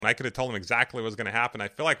I could have told him exactly what was going to happen. I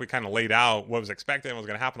feel like we kind of laid out what was expected and what was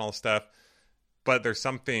going to happen, all this stuff. But there's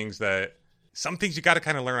some things you got to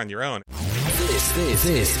kind of learn on your own. This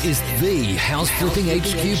is the House Flipping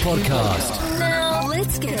HQ podcast. Now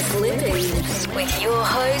let's get flipping with your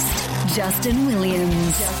host, Justin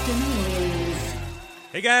Williams.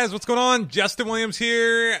 Hey guys, what's going on? Justin Williams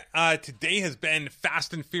here. Today has been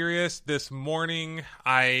fast and furious. This morning,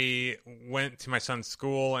 I went to my son's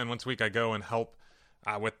school, and once a week I go and help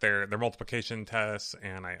with their multiplication tests,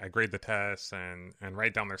 and I grade the tests and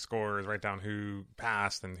write down their scores, write down who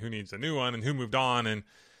passed and who needs a new one and who moved on. And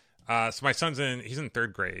so my son's he's in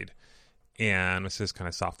third grade, and this is kind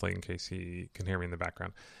of softly in case he can hear me in the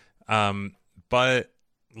background. But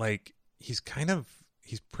like he's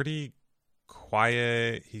pretty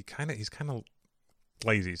quiet. He's kind of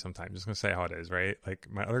lazy sometimes. Just gonna say how it is, right? Like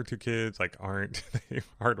my other two kids aren't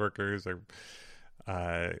hard workers.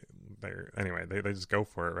 They just go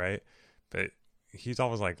for it, right? But he's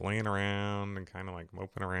always laying around and kind of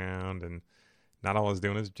moping around and not always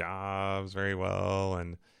doing his jobs very well,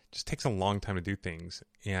 and just takes a long time to do things.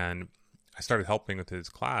 And I started helping with his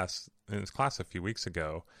class a few weeks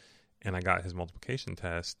ago, and I got his multiplication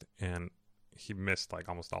test, and he missed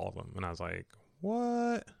almost all of them. And I was like,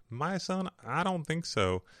 what? My son? I don't think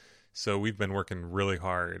so. So we've been working really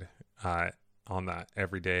hard on that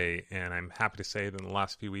every day. And I'm happy to say that in the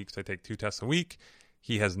last few weeks, I take 2 tests a week.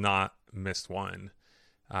 He has not missed one.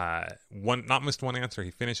 Not missed one answer.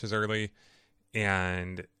 He finishes early,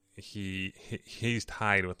 and he's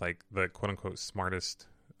tied with the quote unquote smartest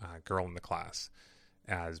girl in the class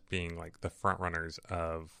as being the front runners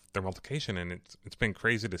of their multiplication. And it's been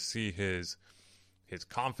crazy to see his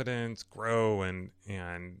confidence grow, and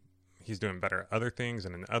he's doing better at other things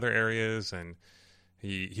and in other areas. And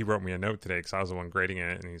he wrote me a note today because I was the one grading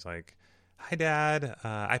it, and he's like, "Hi Dad,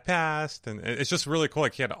 I passed." And it's just really cool.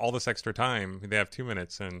 He had all this extra time. They have 2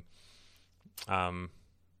 minutes, and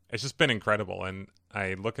it's just been incredible. And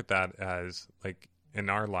I look at that as in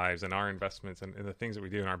our lives and our investments and the things that we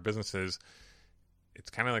do in our businesses, it's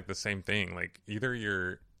kind of the same thing. Either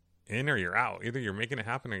you're in or you're out. Either you're making it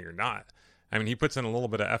happen or you're not. I mean, he puts in a little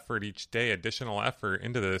bit of effort each day, additional effort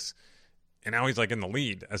into this, and now he's in the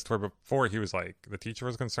lead. As to where before he was the teacher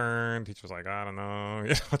was concerned. Teacher was I don't know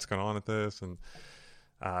what's going on with this, and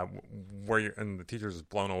and the teacher's just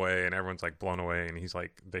blown away, and everyone's blown away, and he's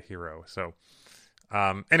the hero. So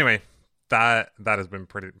anyway, that has been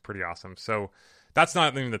pretty awesome. So that's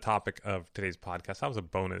not even the topic of today's podcast. That was a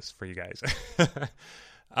bonus for you guys.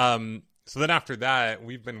 So then after that,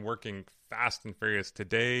 we've been working fast and furious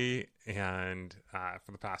today and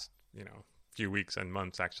for the past few weeks and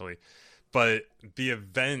months actually. But the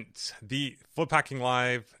events, the Flip Hacking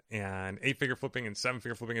Live and 8-figure flipping and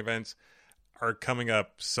 7-figure flipping events are coming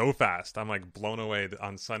up so fast. I'm blown away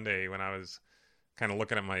on Sunday when I was kind of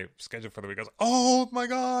looking at my schedule for the week. I was oh my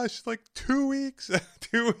gosh, 2 weeks,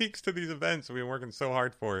 2 weeks to these events we've been working so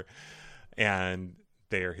hard for, and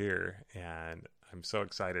they are here, and I'm so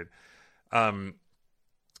excited.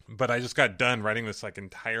 But I just got done writing this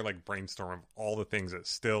entire brainstorm of all the things that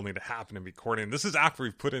still need to happen and be coordinated. This is after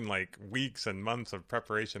we've put in weeks and months of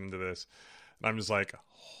preparation into this. And I'm just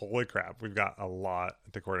holy crap, we've got a lot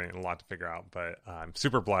to coordinate and a lot to figure out. But I'm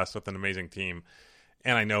super blessed with an amazing team.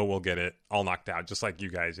 And I know we'll get it all knocked out, just like you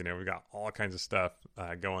guys. We've got all kinds of stuff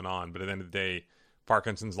going on. But at the end of the day,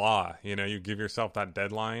 Parkinson's Law, you give yourself that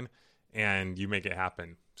deadline and you make it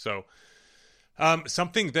happen. So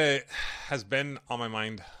something that has been on my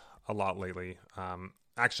mind a lot lately,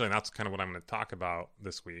 actually, and that's kind of what I'm going to talk about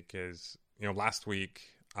this week is, last week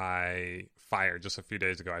just a few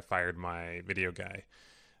days ago, I fired my video guy.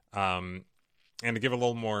 And to give a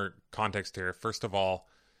little more context here, first of all,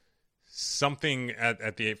 something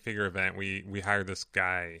at the 8-figure event, we hired this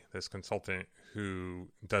guy, this consultant who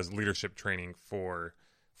does leadership training for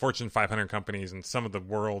Fortune 500 companies and some of the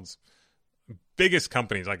world's biggest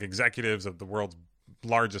companies, executives of the world's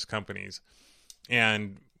largest companies.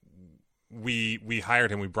 And we hired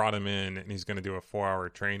him, we brought him in, and he's going to do a 4-hour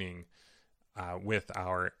training with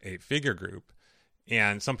our 8-figure group.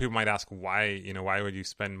 And some people might ask why would you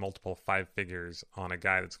spend multiple 5 figures on a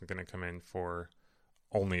guy that's going to come in for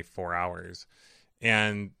only 4 hours?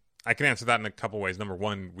 And I can answer that in a couple ways. Number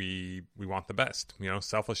one, we want the best.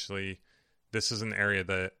 Selfishly, this is an area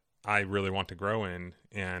that I really want to grow in,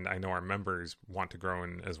 and I know our members want to grow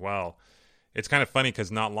in as well. It's kind of funny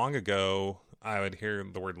because not long ago, I would hear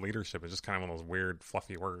the word leadership. It's just kind of one of those weird,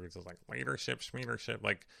 fluffy words. It's leadership, schmeadership,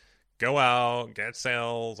 go out, get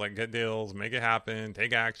sales, get deals, make it happen,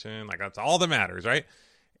 take action. That's all that matters, right?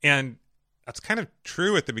 And that's kind of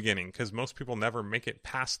true at the beginning because most people never make it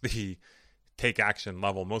past the take action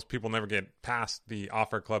level. Most people never get past the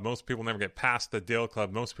offer club. Most people never get past the deal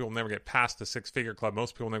club. Most people never get past the 6-figure club.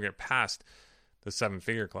 Most people never get past the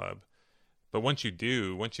 7-figure club. But once you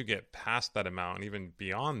do, once you get past that amount, and even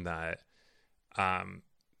beyond that,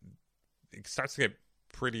 it starts to get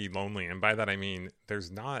pretty lonely. And by that, I mean,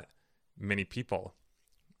 there's not many people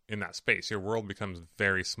in that space. Your world becomes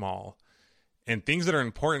very small. And things that are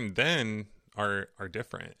important then are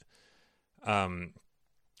different.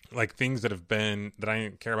 Like things that have been, that I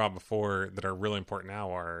didn't care about before that are really important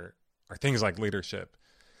now are things like leadership.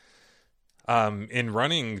 In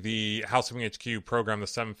running the House Flipping HQ program, the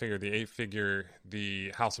 7-figure, the 8-figure,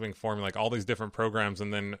 the House Flipping Formula, like all these different programs,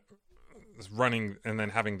 and then running and then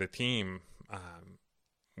having the team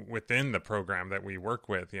within the program that we work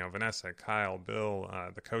with, Vanessa, Kyle, Bill,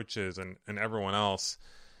 the coaches, and everyone else.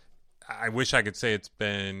 I wish I could say it's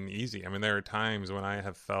been easy. I mean, there are times when I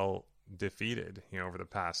have felt defeated, over the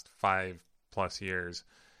past 5+ years.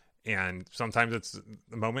 And sometimes it's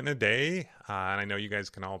a moment in a day. And I know you guys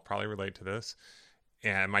can all probably relate to this.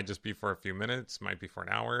 And it might just be for a few minutes, might be for an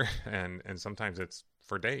hour. And sometimes it's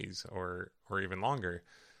for days or even longer,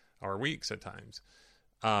 or weeks at times.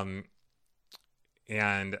 And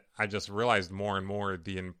I just realized more and more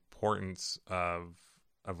the importance of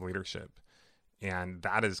leadership. And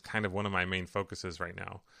that is kind of one of my main focuses right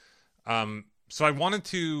now. So I wanted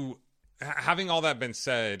to, having all that been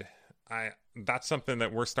said, that's something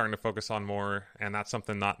that we're starting to focus on more. And that's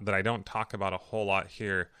something that I don't talk about a whole lot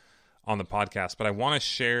here on the podcast. But I want to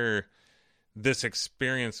share this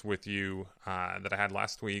experience with you that I had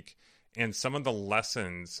last week, and some of the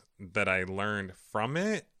lessons that I learned from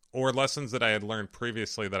it, or lessons that I had learned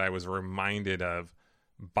previously that I was reminded of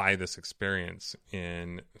by this experience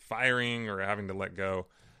in firing or having to let go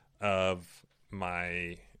of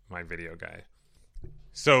my video guy.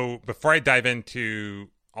 So before I dive into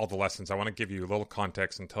all the lessons, I want to give you a little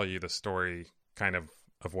context and tell you the story kind of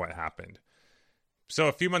what happened. So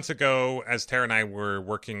a few months ago, as Tara and I were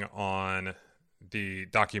working on the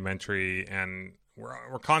documentary, and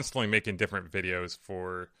we're constantly making different videos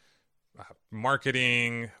for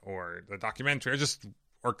marketing or the documentary,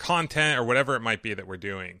 or content or whatever it might be that we're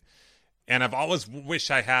doing. And I've always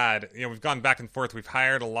wished I had, we've gone back and forth. We've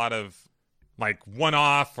hired a lot of like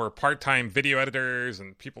one-off or part-time video editors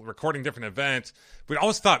and people recording different events. We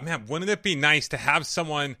always thought, man, wouldn't it be nice to have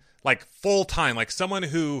someone like full-time, like someone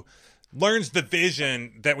who learns the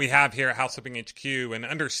vision that we have here at House Flipping HQ and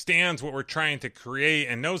understands what we're trying to create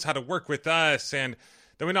and knows how to work with us. And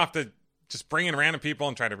then we don't have to just bring in random people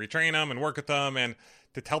and try to retrain them and work with them. And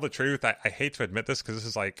to tell the truth, I hate to admit this because this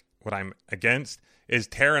is like what I'm against, is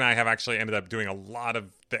Tara and I have actually ended up doing a lot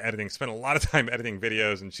of the editing, spent a lot of time editing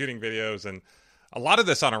videos and shooting videos, and a lot of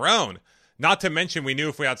this on our own. Not to mention, we knew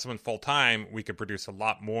if we had someone full time, we could produce a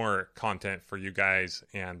lot more content for you guys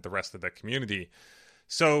and the rest of the community.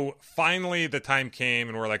 So finally the time came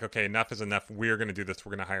and we're like, okay, enough is enough. We're going to do this.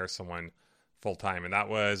 We're going to hire someone full time. And that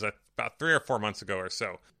was about 3 or 4 months ago or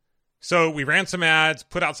so. So we ran some ads,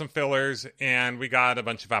 put out some fillers, and we got a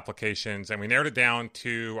bunch of applications, and we narrowed it down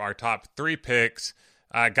to our top 3 picks,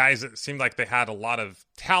 guys that seemed like they had a lot of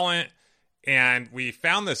talent. And we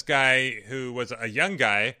found this guy who was a young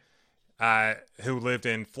guy who lived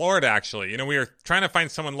in Florida, actually. We were trying to find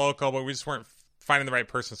someone local, but we just weren't finding the right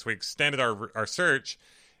person. So we extended our search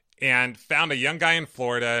and found a young guy in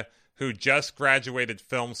Florida who just graduated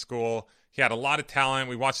film school. He had a lot of talent.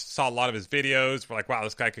 We saw a lot of his videos. We're like, wow,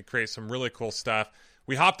 this guy could create some really cool stuff.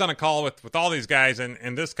 We hopped on a call with all these guys,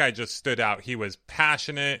 and this guy just stood out. He was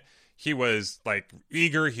passionate. He was like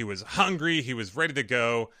eager. He was hungry. He was ready to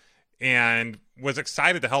go, and was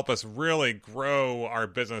excited to help us really grow our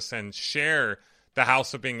business and share the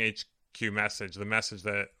House Flipping HQ message, the message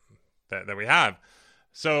that we have.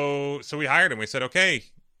 So we hired him. We said, okay,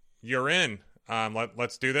 you're in.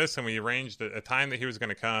 Let's do this. And we arranged a time that he was going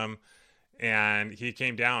to come. And he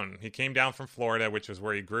came down. He came down from Florida, which was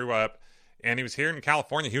where he grew up. And he was here in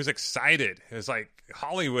California. He was excited. It was like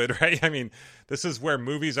Hollywood, right? I mean, this is where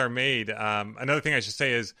movies are made. Another thing I should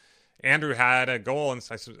say is Andrew had a goal, and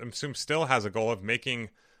I assume still has a goal, of making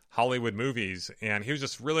Hollywood movies. And he was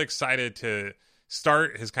just really excited to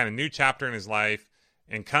start his kind of new chapter in his life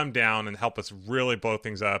and come down and help us really blow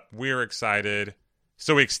things up. We were excited.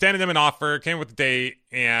 So we extended him an offer, came with a date,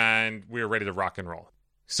 and we were ready to rock and roll.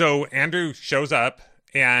 So Andrew shows up,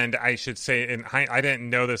 and I should say, and I didn't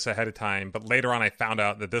know this ahead of time, but later on I found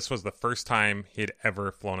out that this was the first time he had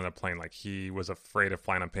ever flown in a plane. Like, he was afraid of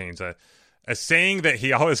flying on planes. A saying that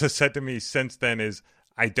he always has said to me since then is,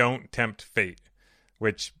 I don't tempt fate,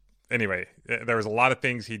 which, anyway, there was a lot of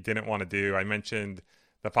things he didn't want to do. I mentioned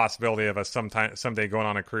the possibility of us someday going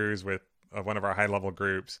on a cruise with one of our high level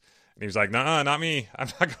groups. And he was like, "No, not me. I'm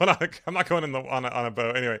not going on a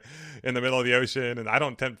boat anyway, in the middle of the ocean, and I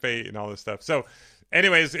don't tempt fate and all this stuff." So,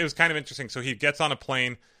 anyways, it was kind of interesting. So he gets on a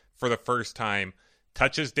plane for the first time,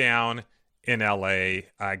 touches down in LA,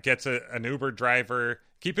 gets an Uber driver.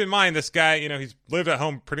 Keep in mind, this guy, he's lived at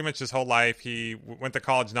home pretty much his whole life. He went to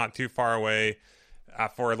college not too far away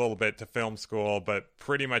for a little bit to film school, but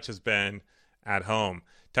pretty much has been at home.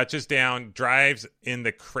 Touches down, drives in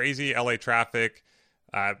the crazy LA traffic.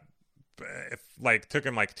 Took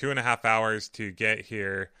him 2.5 hours to get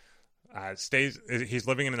here. He's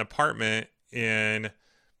living in an apartment in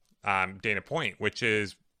Dana Point, which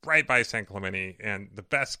is right by San Clemente, and the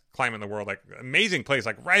best climate in the world, amazing place,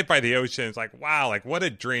 right by the ocean. It's wow, what a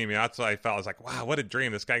dream. That's what I felt. I was wow, what a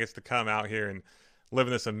dream. This guy gets to come out here and live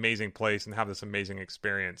in this amazing place and have this amazing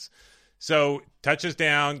experience. So touches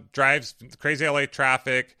down, drives crazy LA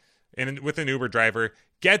traffic with an Uber driver,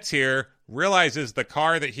 gets here, realizes the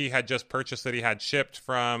car that he had just purchased that he had shipped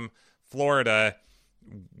from Florida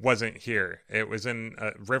wasn't here. It was in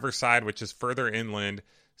Riverside, which is further inland.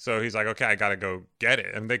 So he's like, okay, I got to go get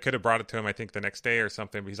it. And they could have brought it to him, I think, the next day or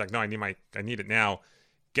something. But he's like, no, I need it now.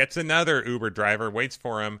 Gets another Uber driver, waits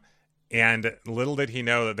for him. And little did he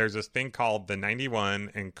know that there's this thing called the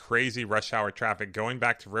 91 and crazy rush hour traffic going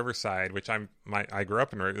back to Riverside, which I grew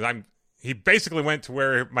up in. He basically went to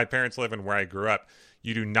where my parents live and where I grew up.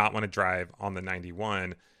 You do not want to drive on the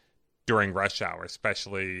 91 during rush hour,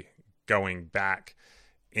 especially going back.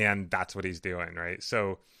 And that's what he's doing, right?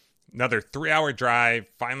 So another 3-hour drive,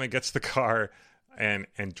 finally gets the car and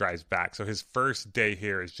drives back. So his first day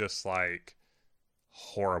here is just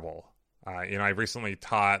horrible. I recently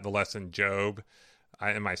taught the lesson Job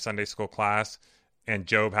in my Sunday school class, and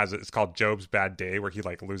Job it's called Job's Bad Day, where he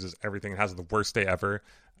loses everything and has the worst day ever.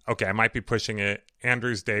 Okay, I might be pushing it.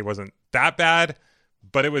 Andrew's day wasn't that bad,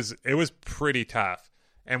 but it was pretty tough.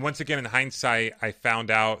 And once again, in hindsight, I found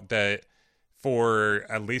out that for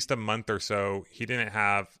at least a month or so, he didn't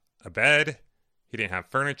have a bed, he didn't have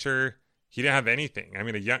furniture, he didn't have anything. I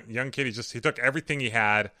mean, a young kid, he took everything he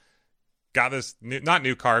had, got this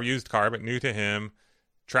used car, but new to him,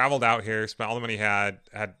 traveled out here, spent all the money he had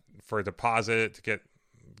for a deposit to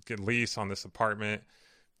get lease on this apartment,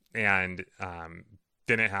 and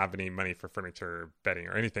didn't have any money for furniture or bedding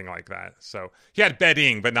or anything like that. So he had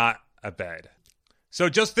bedding, but not a bed. So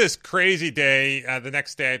just this crazy day. The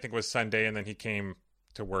next day, I think, was Sunday, and then he came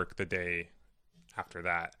to work the day after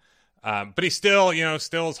that. But he still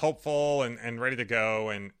is hopeful and ready to go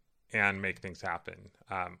and make things happen.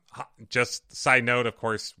 Just side note, of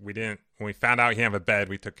course, when we found out he didn't have a bed,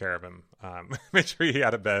 we took care of him. Made sure he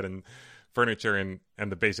had a bed and furniture and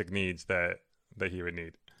the basic needs that he would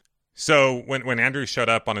need. So when Andrew showed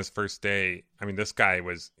up on his first day, I mean, this guy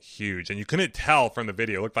was huge, and you couldn't tell from the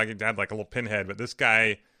video. It looked like he had a little pinhead, but this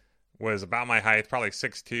guy was about my height, probably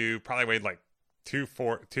 6'2", probably weighed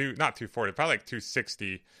 240, not 240, probably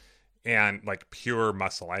 260, and pure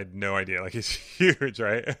muscle. I had no idea. He's huge,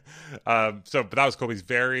 right? But that was cool. He's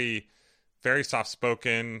very, very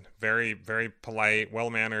soft-spoken, very, very polite,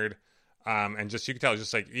 well-mannered, and you could tell,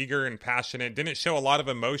 just eager and passionate. Didn't show a lot of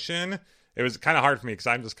emotion. It was kind of hard for me because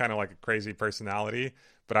I'm just kind of a crazy personality,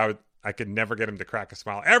 but I could never get him to crack a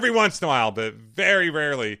smile. Every once in a while, but very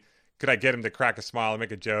rarely could I get him to crack a smile and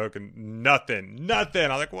make a joke, and nothing. I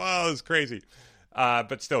was whoa, this is crazy.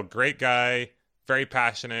 But still, great guy, very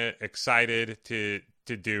passionate, excited to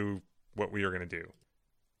do what we were going to do.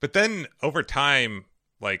 But then over time,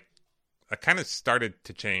 I kind of started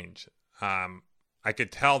to change. I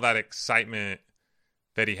could tell that excitement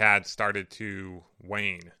that he had started to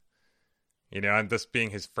wane. And this being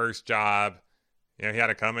his first job, he had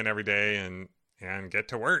to come in every day and get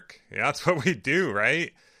to work. That's what we do,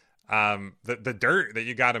 right? The dirt that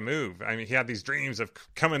you got to move. I mean, he had these dreams of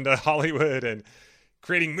coming to Hollywood and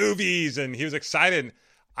creating movies, and he was excited.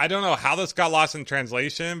 I don't know how this got lost in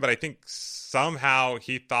translation, but I think somehow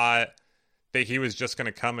he thought that he was just going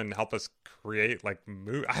to come and help us create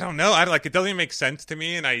movie. I don't know. It doesn't even make sense to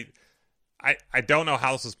me, and I don't know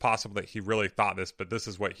how this is possible that he really thought this, but this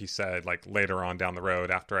is what he said later on down the road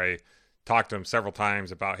after I talked to him several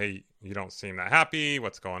times about, hey, you don't seem that happy.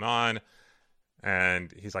 What's going on?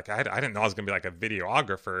 And he's like, I didn't know I was going to be a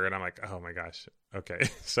videographer. And I'm like, oh my gosh. Okay.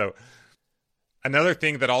 So another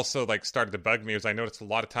thing that also started to bug me was I noticed a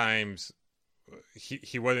lot of times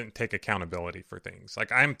he wouldn't take accountability for things.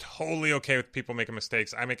 I'm totally okay with people making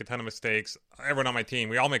mistakes. I make a ton of mistakes. Everyone on my team,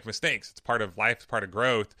 we all make mistakes. It's part of life. It's part of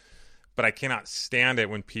growth. But I cannot stand it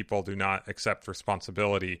when people do not accept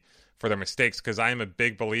responsibility for their mistakes, because I am a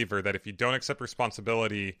big believer that if you don't accept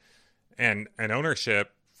responsibility and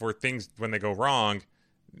ownership for things when they go wrong,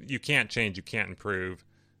 you can't change, you can't improve.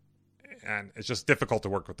 And it's just difficult to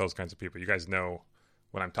work with those kinds of people. You guys know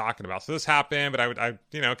what I'm talking about. So this happened, but I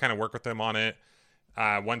kind of work with them on it.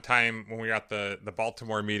 One time when we were at the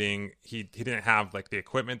Baltimore meeting, he didn't have like the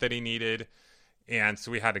equipment that he needed. And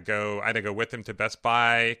so I had to go with him to Best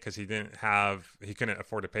Buy because he couldn't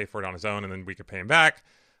afford to pay for it on his own, and then we could pay him back.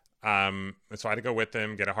 And so I had to go with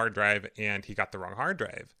him, get a hard drive, and he got the wrong hard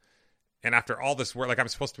drive. And after all this work, like I'm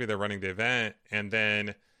supposed to be there running the event. And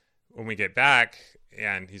then when we get back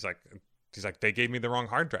and he's like, they gave me the wrong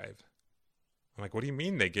hard drive. I'm like, what do you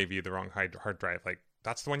mean they gave you the wrong hard drive? Like,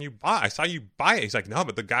 that's the one you bought. I saw you buy it. He's like, no,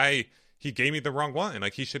 but the guy, he gave me the wrong one.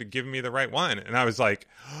 Like, he should have given me the right one. And I was like,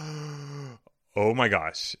 oh my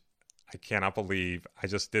gosh, I cannot believe I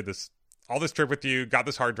just did all this trip with you, got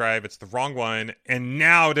this hard drive. It's the wrong one. And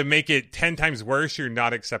now to make it 10 times worse, you're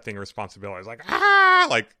not accepting responsibility. I was like, but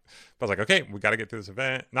I was like, okay, we got to get through this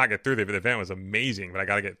event. Not get through the event was amazing, but I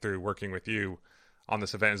got to get through working with you on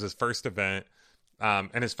this event. It was his first event.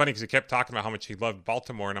 And it's funny because he kept talking about how much he loved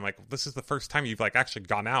Baltimore. And I'm like, this is the first time you've like actually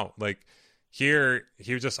gone out. Like here,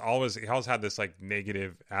 he always had this like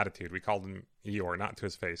negative attitude. We called him Eeyore, not to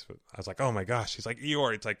his face, but I was like, oh my gosh, he's like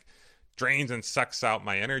Eeyore. It's like drains and sucks out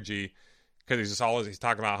my energy because he's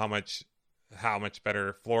talking about how much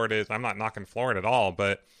better Florida is. I'm not knocking Florida at all,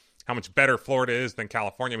 but how much better Florida is than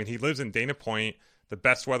California. I mean, he lives in Dana Point, the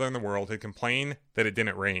best weather in the world. He complained that it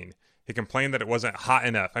didn't rain. He complained that it wasn't hot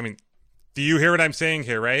enough. I mean, do you hear what I'm saying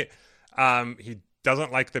here, right? He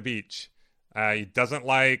doesn't like the beach. He doesn't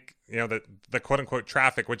like, the quote unquote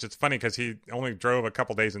traffic, which is funny because he only drove a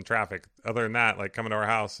couple days in traffic. Other than that, like coming to our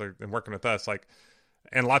house and working with us, like,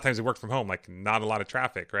 and a lot of times he worked from home, like not a lot of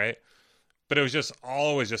traffic, right? But it was just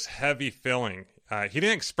always just heavy feeling. He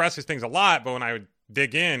didn't express his things a lot, but when I would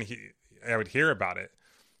dig in, I would hear about it,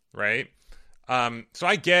 right? So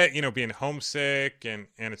I get, being homesick and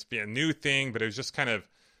it's being a new thing, but it was just kind of,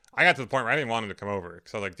 I got to the point where I didn't want him to come over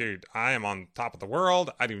because I was like, dude, I am on top of the world.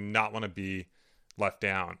 I do not want to be left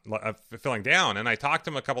down, feeling down. And I talked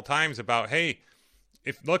to him a couple times about, hey,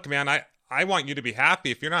 look, man, I want you to be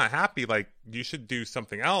happy. If you're not happy, like you should do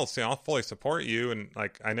something else. I'll fully support you. And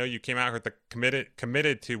like, I know you came out with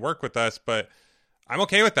committed to work with us, but I'm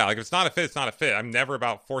okay with that. Like if it's not a fit, it's not a fit. I'm never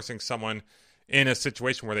about forcing someone in a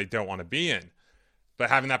situation where they don't want to be in. But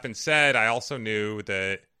having that been said, I also knew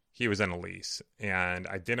that he was in a lease and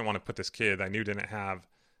I didn't want to put this kid I knew didn't have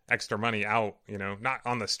extra money out, not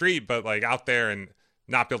on the street, but like out there and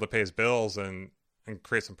not be able to pay his bills and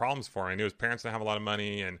create some problems for him. I knew his parents didn't have a lot of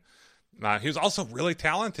money and he was also really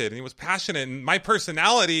talented and he was passionate. And my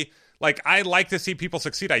personality, like I like to see people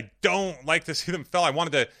succeed. I don't like to see them fail. I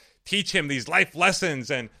wanted to teach him these life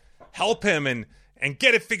lessons and help him and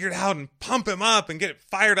get it figured out and pump him up and get it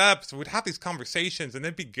fired up. So we'd have these conversations and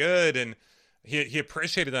it'd be good. And he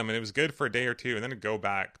appreciated them and it was good for a day or two and then it'd go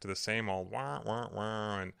back to the same old wah, wah,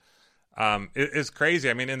 wah. And it's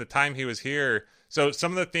crazy. I mean, in the time he was here, so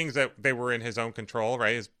some of the things that they were in his own control,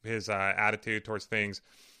 right? His attitude towards things.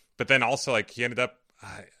 But then also like he ended up,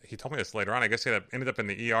 he told me this later on, I guess he ended up in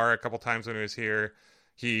the ER a couple times when he was here.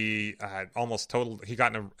 He he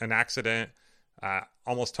got in an accident,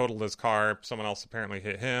 almost totaled his car. Someone else apparently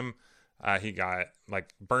hit him. He got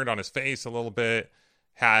like burned on his face a little bit.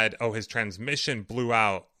 His transmission blew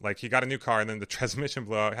out. Like he got a new car and then the transmission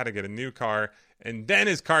blew out, had to get a new car and then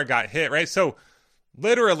his car got hit, right? So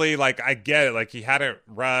literally like, I get it. Like he had it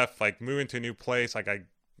rough, like moving to a new place. Like I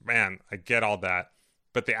get all that,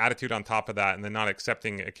 but the attitude on top of that and then not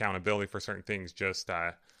accepting accountability for certain things just,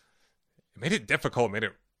 it made it difficult, made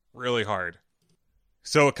it really hard.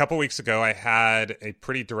 So a couple weeks ago, I had a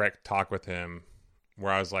pretty direct talk with him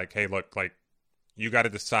where I was like, hey, look, like you got to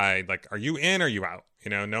decide, like, are you in or are you out?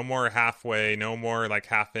 No more halfway, no more like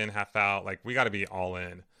half in, half out. Like we got to be all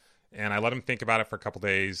in. And I let him think about it for a couple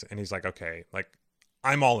days. And he's like, okay, like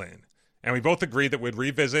I'm all in. And we both agreed that we'd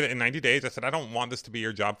revisit it in 90 days. I said, I don't want this to be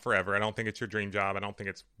your job forever. I don't think it's your dream job. I don't think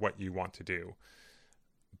it's what you want to do.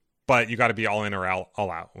 But you got to be all in or all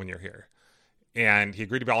out when you're here. And he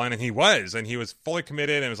agreed to be all in, and he was fully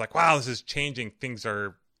committed and was like, wow, this is changing. Things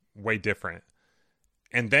are way different.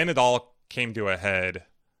 And then it all came to a head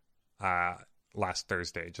last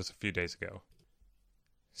Thursday, just a few days ago.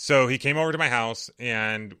 So he came over to my house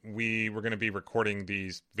and we were going to be recording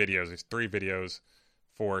these 3 videos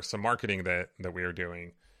for some marketing that we were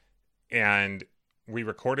doing. And we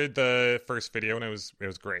recorded the first video and it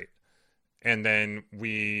was great. And then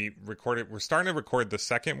we're starting to record the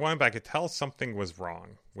second one, but I could tell something was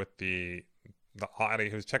wrong with the audio.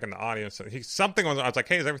 He was checking the audio. So I was like,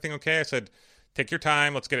 hey, is everything okay? I said, take your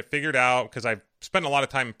time. Let's get it figured out. Because I've spent a lot of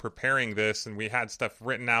time preparing this and we had stuff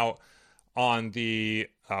written out on the,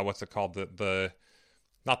 what's it called? The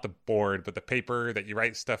not the board, but the paper that you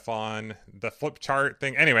write stuff on, the flip chart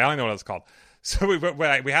thing. Anyway, I don't know what it's called. So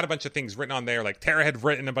we had a bunch of things written on there. Like Tara had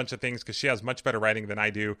written a bunch of things because she has much better writing than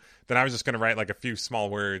I do. Then I was just going to write like a few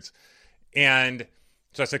small words. And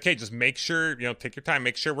so I said, okay, just make sure, take your time,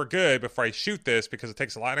 make sure we're good before I shoot this, because it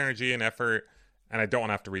takes a lot of energy and effort and I don't want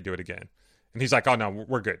to have to redo it again. And he's like, oh no,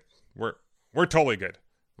 we're good. We're totally good.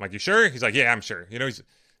 I'm like, you sure? He's like, yeah, I'm sure. He's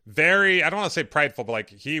very, I don't want to say prideful, but like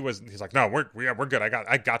he's like, no, we're good.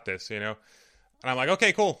 I got this, And I'm like,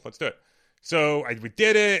 okay, cool. Let's do it. So we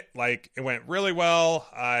did it. Like, it went really well.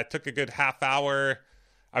 It took a good half hour.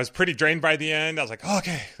 I was pretty drained by the end. I was like, oh,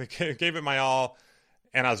 okay, I gave it my all.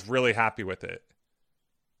 And I was really happy with it.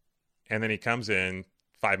 And then he comes in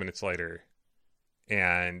 5 minutes later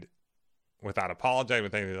and without apologizing,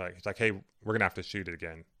 he's like, hey, we're going to have to shoot it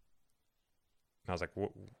again. And I was like,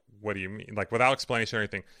 what do you mean? Like, without explanation or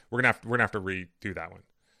anything, we're going to have to redo that one.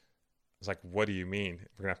 I was like, what do you mean?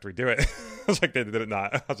 We're going to have to redo it. I was like, they did it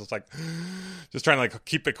not. I was just like, just trying to like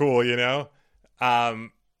keep it cool, And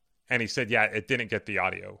he said, yeah, it didn't get the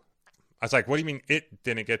audio. I was like, what do you mean it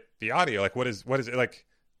didn't get the audio? Like, what is it like?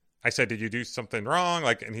 I said, did you do something wrong?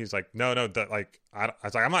 Like, and he's like, no, that like, I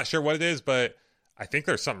was like, I'm not sure what it is, but I think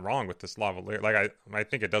there's something wrong with this lavalier. Like, I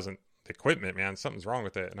think it doesn't, the equipment, man, something's wrong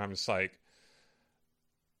with it. And I'm just like,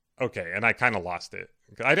 okay. And I kind of lost it.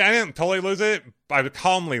 I didn't totally lose it. I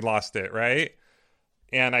calmly lost it, right?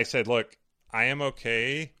 And I said, look, I am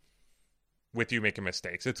okay with you making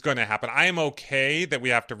mistakes. It's going to happen. I am okay that we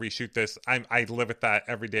have to reshoot this. I live with that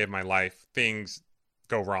every day of my life. Things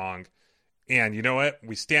go wrong. And you know what?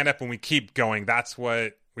 We stand up and we keep going. That's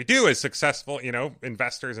what we do as successful,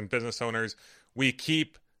 investors and business owners. We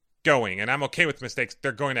keep going. And I'm okay with mistakes.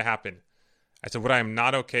 They're going to happen. I said, what I'm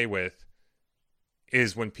not okay with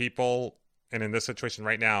is when people, and in this situation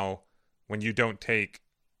right now, when you don't take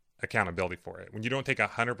accountability for it, when you don't take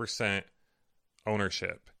 100%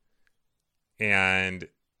 ownership. And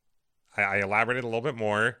I elaborated a little bit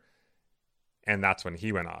more, and that's when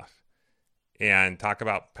he went off. And talk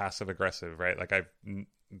about passive aggressive, right? Like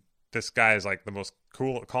this guy is like the most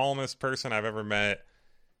calmest person I've ever met.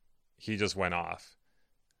 He just went off.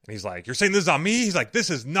 And he's like, you're saying this is on me? He's like,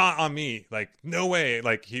 this is not on me. Like, no way.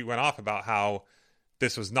 Like, he went off about how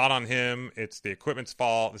this was not on him. It's the equipment's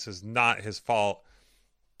fault. This is not his fault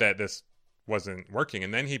that this wasn't working.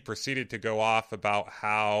 And then he proceeded to go off about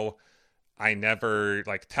how I never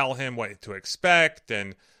like tell him what to expect,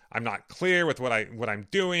 and I'm not clear with what I'm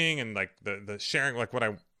doing, and like the sharing, like what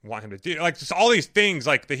I want him to do, like just all these things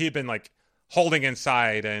like that he'd been like holding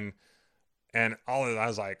inside, and all of that. I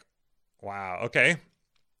was like, wow, okay.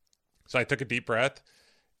 So I took a deep breath,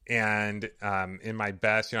 and in my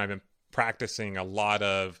best, I've been practicing a lot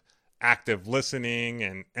of active listening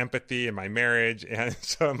and empathy in my marriage, and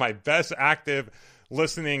so my best active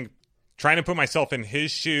listening, trying to put myself in his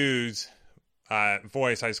shoes,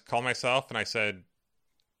 voice, I just called myself and I said,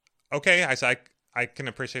 okay, I said, I can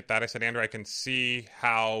appreciate that. I said, Andrew, I can see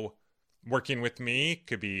how working with me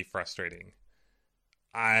could be frustrating.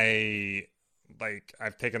 I've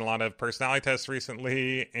taken a lot of personality tests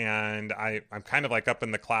recently, and I'm kind of like up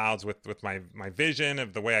in the clouds with my vision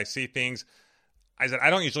of the way I see things. I said, I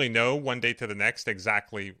don't usually know one day to the next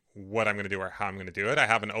exactly what I'm going to do or how I'm going to do it. I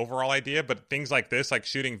have an overall idea, but things like this, like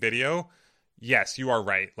shooting video, yes, you are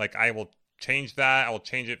right. Like, I will change that. I will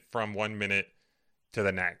change it from 1 minute to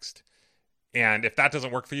the next. And if that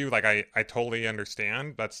doesn't work for you, like I totally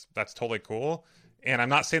understand. That's totally cool. And I'm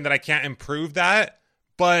not saying that I can't improve that,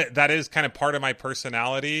 but that is kind of part of my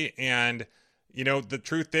personality. And, the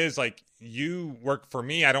truth is, like, you work for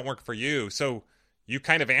me, I don't work for you. So you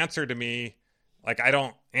kind of answer to me like I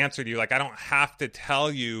don't answer to you. Like, I don't have to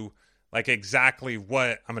tell you like exactly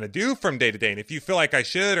what I'm going to do from day to day. And if you feel like I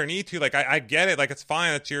should or need to, like, I get it. Like, it's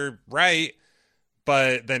fine. That's your right.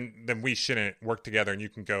 But then we shouldn't work together, and you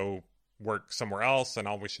can go work somewhere else, and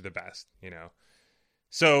I'll wish you the best,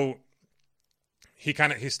 So he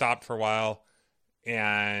stopped for a while,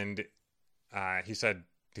 and he said,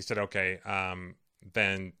 okay,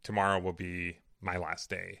 then tomorrow will be my last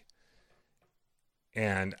day.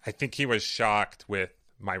 And I think he was shocked with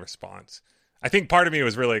my response. I think part of me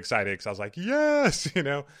was really excited because I was like, yes,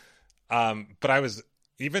 but I was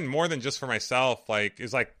even more than just for myself. Like,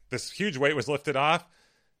 it's like this huge weight was lifted off,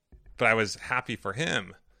 but I was happy for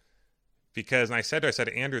him because, and I said,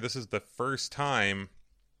 Andrew, this is the first time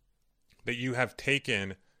that you have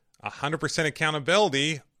taken 100%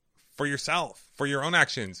 accountability for yourself, for your own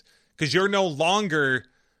actions, because you're no longer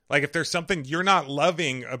like, if there's something you're not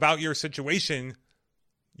loving about your situation,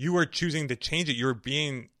 you are choosing to change it. You're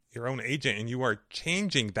being your own agent, and you are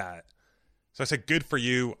changing that. So I said, good for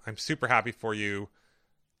you. I'm super happy for you.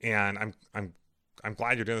 And I'm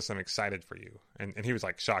glad you're doing this. I'm excited for you. And he was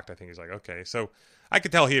like shocked. I think he's like, okay. So I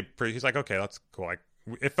could tell he's like, okay, that's cool. Like,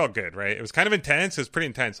 it felt good, right? It was kind of intense. It was pretty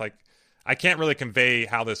intense. Like, I can't really convey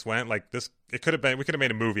how this went. Like this, we could have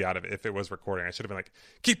made a movie out of it if it was recording. I should have been like,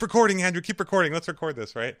 keep recording, Andrew, keep recording. Let's record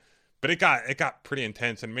this, right? But it got pretty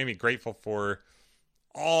intense and made me grateful for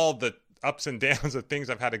all the ups and downs of things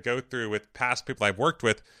I've had to go through with past people I've worked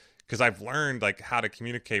with, because I've learned like how to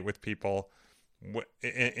communicate with people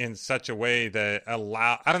in such a way that I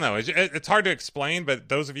don't know, it's hard to explain, but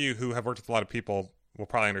those of you who have worked with a lot of people will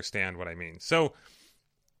probably understand what I mean. So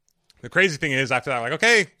the crazy thing is, after that, I'm like,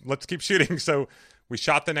 okay, let's keep shooting. So we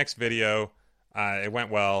shot the next video. It went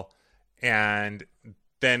well. And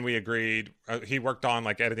then we agreed, he worked on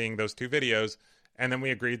like editing those 2 videos. And then we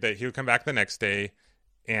agreed that he would come back the next day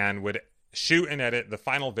and would shoot and edit the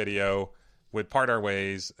final video, would part our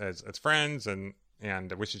ways as friends and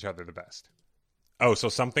wish each other the best. Oh, so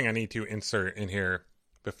something I need to insert in here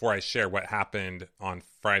before I share what happened on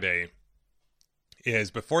Friday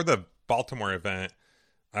is, before the Baltimore event,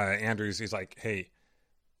 he's like, hey,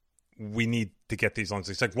 we need to get these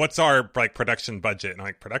lenses. He's like, what's our like production budget? And I'm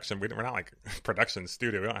like, production? We're not like a production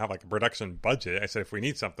studio. We don't have like a production budget. I said, if we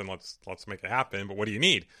need something, let's make it happen. But what do you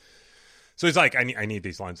need? So he's like, I need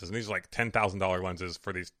these lenses. And these are like $10,000 lenses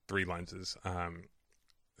for these 3 lenses.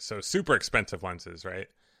 So super expensive lenses, right?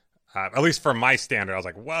 At least for my standard, I was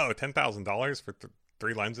like, whoa, $10,000 for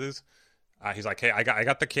 3 lenses. He's like, hey, I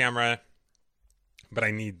got the camera, but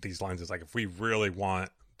I need these lenses. Like, if we really want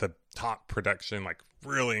the top production, like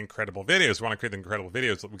really incredible videos, we want to create the incredible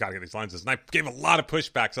videos, we got to get these lenses. And I gave a lot of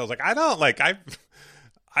pushback. So I was like,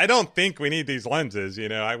 I don't think we need these lenses. You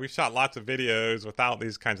know, we shot lots of videos without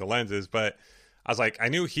these kinds of lenses, but I was like, I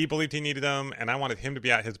knew he believed he needed them and I wanted him to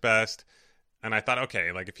be at his best. And I thought,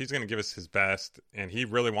 okay, like if he's going to give us his best and he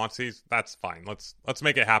really wants these, that's fine. Let's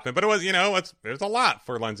make it happen. But it was, there's a lot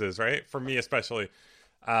for lenses, right? For me, especially,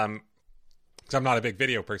 because I'm not a big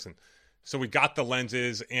video person. So we got the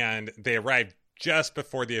lenses and they arrived just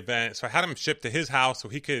before the event. So I had them shipped to his house so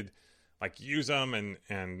he could like use them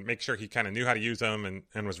and make sure he kind of knew how to use them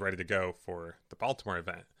and was ready to go for the Baltimore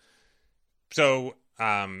event. So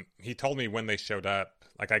he told me when they showed up,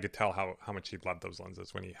 like I could tell how much he loved those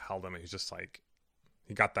lenses when he held them. He's just like,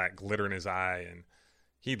 he got that glitter in his eye and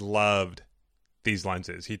he loved these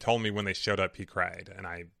lenses. He told me when they showed up, he cried, and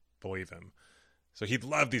I believe him. So he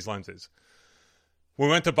loved these lenses. We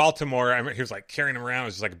went to Baltimore. He was like carrying them around. It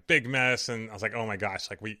was just like a big mess. And I was like, oh my gosh,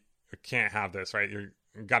 like we can't have this, right? You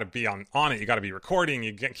got to be on it. You got to be recording.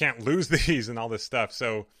 You can't lose these and all this stuff.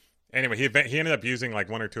 So anyway, he ended up using like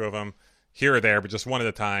 1 or 2 of them here or there, but just one at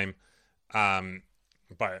a time.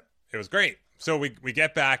 But it was great. So we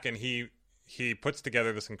get back and he puts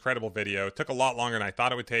together this incredible video. It took a lot longer than I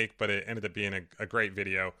thought it would take, but it ended up being a great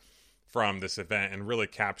video from this event and really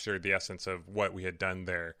captured the essence of what we had done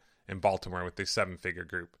there in Baltimore with this 7-figure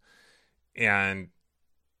group. And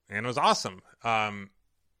it was awesome.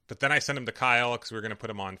 But then I sent him to Kyle because we were going to put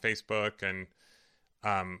him on Facebook, and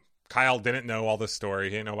Kyle didn't know all this story.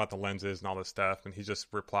 He didn't know about the lenses and all this stuff. And he just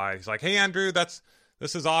replied, he's like, hey, Andrew, this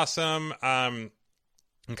is awesome. And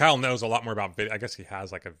Kyle knows a lot more about video. I guess he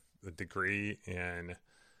has like a degree in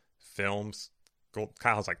films.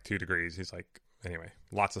 Kyle has like 2 degrees. He's like, anyway,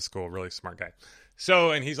 lots of school, really smart guy.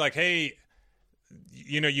 So, and he's like, hey,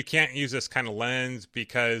 you can't use this kind of lens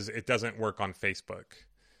because it doesn't work on Facebook.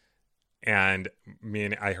 And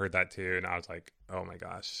I heard that too. And I was like, oh my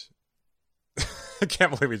gosh, I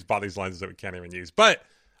can't believe we bought these lenses that we can't even use, but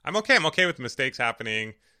I'm okay. I'm okay with mistakes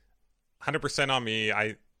happening. 100% on me.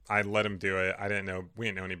 I let him do it. We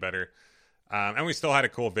didn't know any better. And we still had a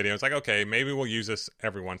cool video. It's like, okay, maybe we'll use this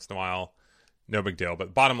every once in a while. No big deal.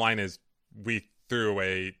 But bottom line is we threw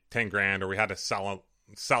away 10 grand, or we had to sell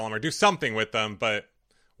them or do something with them. But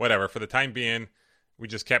whatever, for the time being, we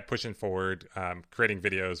just kept pushing forward, creating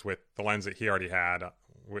videos with the lens that he already had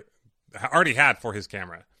for his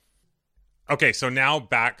camera. Okay, so now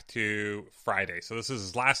back to Friday. So this is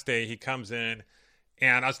his last day. He comes in,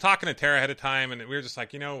 and I was talking to Tara ahead of time, and we were just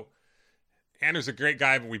like, Andrew's a great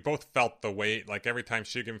guy, but we both felt the weight. Like every time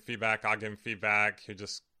she'd give him feedback, I'll give him feedback. You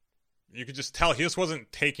could just tell he just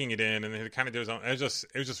wasn't taking it in, and he kind of did his own. It was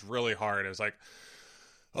just really hard. It was like,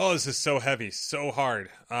 oh, this is so heavy, so hard.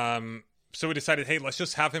 So we decided, hey, let's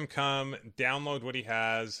just have him come, download what he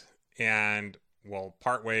has, and we'll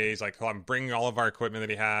part ways. Like, I'm bringing all of our equipment that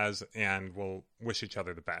he has, and we'll wish each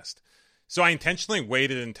other the best. So I intentionally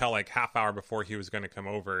waited until like half hour before he was going to come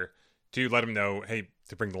over to let him know, hey,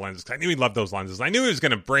 to bring the lenses. I knew he loved those lenses. I knew he was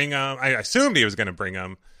going to bring them. I assumed he was going to bring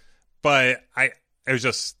them, but I it was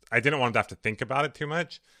just, I didn't want him to have to think about it too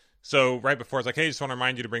much. So right before, I was like, hey, just want to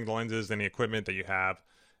remind you to bring the lenses and the equipment that you have.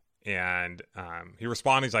 And he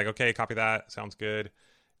responded. He's like, okay, copy that. Sounds good.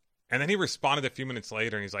 And then he responded a few minutes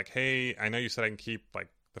later, and he's like, hey, I know you said I can keep like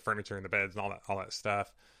the furniture and the beds and all that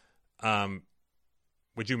stuff.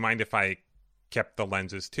 Would you mind if I kept the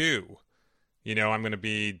lenses too? You know, I'm going to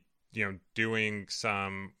be, you know, doing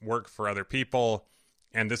some work for other people,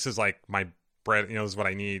 and this is like my bread, you know, this is what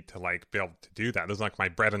I need to like be able to do that. This is like my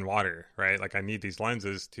bread and water, right? Like I need these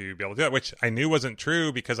lenses to be able to do that, which I knew wasn't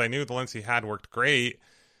true because I knew the lens he had worked great.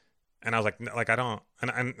 And I was like I don't,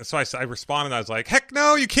 and so I responded. I was like, heck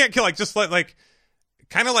no, you can't kill, like, just like,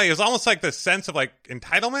 kind of like, it was almost like the sense of like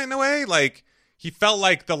entitlement in a way. Like he felt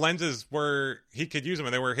like the lenses he could use them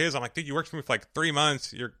and they were his. I'm like, dude, you worked for me for like 3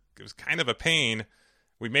 months. It was kind of a pain.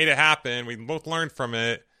 We made it happen. We both learned from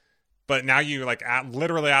it. But now you like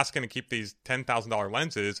literally asking to keep these $10,000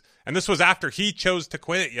 lenses. And this was after he chose to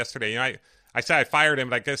quit yesterday. You know, I said I fired him,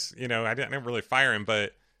 but I guess, you know, I didn't really fire him,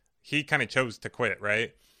 but he kind of chose to quit,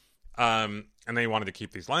 right? And then he wanted to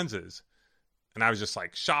keep these lenses. And I was just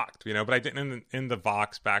like shocked, you know, but I didn't in the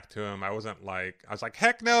Vox back to him. I was like,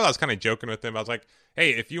 heck no. I was kind of joking with him. I was like,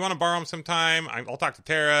 hey, if you want to borrow them sometime, I'll talk to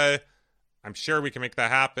Tara. I'm sure we can make that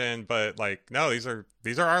happen. But like, no, these are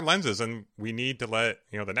our lenses, and we need to let,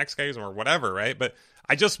 you know, the next guy use them or whatever, right? But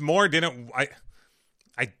I just I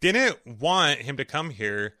didn't want him to come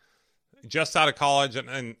here just out of college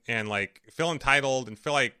and like feel entitled and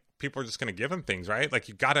feel like people are just going to give him things, right? Like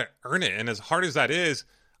you got to earn it. And as hard as that is,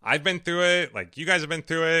 I've been through it. Like you guys have been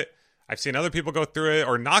through it. I've seen other people go through it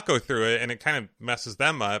or not go through it, and it kind of messes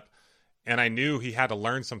them up. And I knew he had to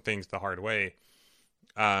learn some things the hard way.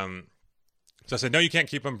 So I said, no, you can't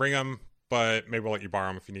keep them, bring them, but maybe we'll let you borrow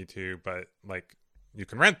them if you need to. But like you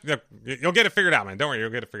can rent, you'll get it figured out, man. Don't worry,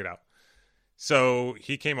 you'll get it figured out. So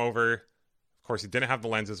he came over. Of course, he didn't have the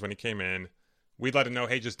lenses when he came in. We let him know,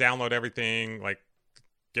 hey, just download everything, like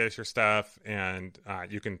get us your stuff, and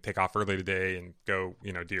you can take off early today and go,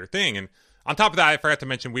 you know, do your thing. And on top of that, I forgot to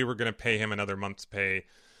mention we were going to pay him another month's pay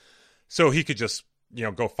so he could just, you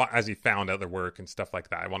know, go as he found other work and stuff like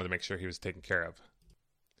that. I wanted to make sure he was taken care of.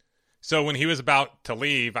 So when he was about to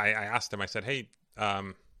leave, I asked him, I said, hey,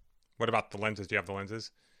 what about the lenses? Do you have the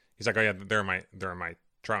lenses? He's like, oh yeah, they're in my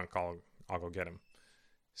trunk. I'll go get them.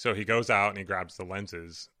 So he goes out and he grabs the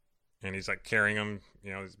lenses, and he's like carrying them,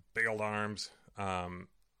 you know, his big old arms.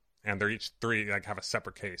 And they're each three, like have a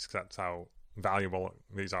separate case, because that's how valuable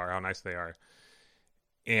these are, how nice they are.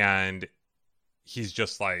 And he's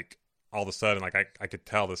just like, all of a sudden, like I could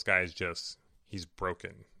tell this guy is just, he's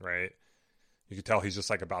broken, right? You could tell he's just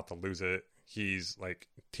like about to lose it. He's like,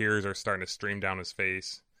 tears are starting to stream down his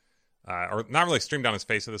face, or not really stream down his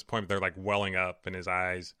face at this point, but they're like welling up in his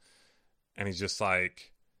eyes. And he's just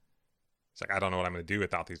like, I don't know what I'm going to do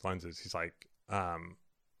without these lenses. He's like,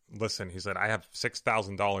 listen, he said, I have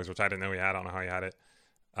 $6,000, which I didn't know he had. I don't know how he had it.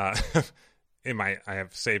 I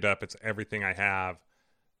have saved up. It's everything I have.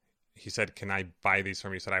 He said, can I buy these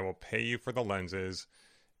from you? He said, I will pay you for the lenses,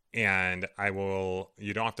 and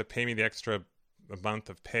you don't have to pay me the extra month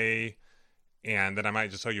of pay. And then I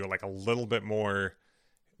might just owe you like a little bit more,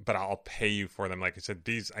 but I'll pay you for them. Like I said,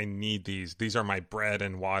 I need these. These are my bread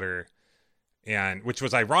and water. And which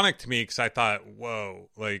was ironic to me, because I thought, whoa,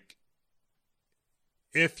 like,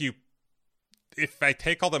 if I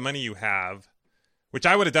take all the money you have, which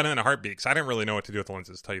I would have done it in a heartbeat, because I didn't really know what to do with the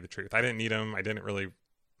lenses, to tell you the truth. I didn't need them. I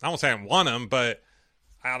won't say I didn't want them, but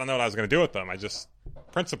I don't know what I was going to do with them.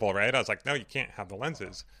 Principle, right? I was like, no, you can't have the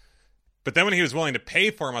lenses. But then when he was willing to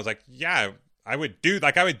pay for them, I was like, yeah, I would do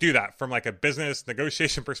that from like a business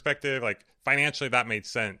negotiation perspective. Like financially, that made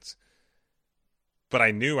sense. But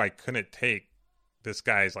I knew I couldn't take this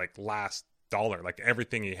guy's like last dollar, like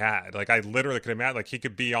everything he had. Like I literally could imagine, like he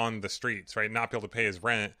could be on the streets, right? Not be able to pay his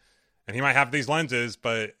rent, and he might have these lenses,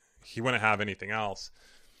 but he wouldn't have anything else.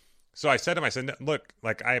 So I said to him, look,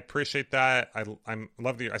 like I appreciate that. I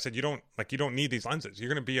love you. I said, you don't need these lenses. You're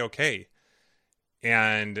going to be okay.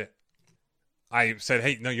 And I said,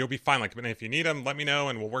 hey, no, you'll be fine. Like, if you need them, let me know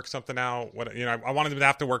and we'll work something out. I wanted them to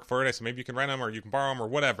have to work for it. I said, maybe you can rent them or you can borrow them or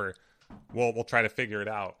whatever. We'll try to figure it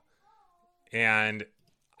out. And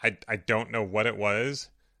I don't know what it was.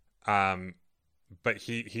 But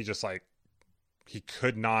he just like, he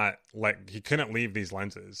couldn't leave these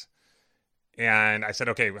lenses. And I said,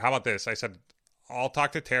 okay, how about this? I said, I'll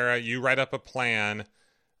talk to Tara. You write up a plan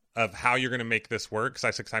of how you're going to make this work. Cause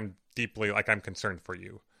I said, I'm deeply, like, I'm concerned for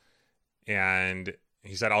you. And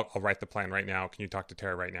he said, I'll write the plan right now. Can you talk to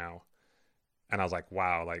Tara right now? And I was like,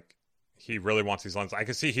 wow, like he really wants these lenses. I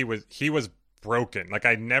could see he was broken. Like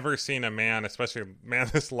I'd never seen a man, especially a man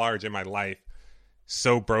this large in my life.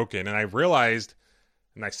 so broken. And I realized,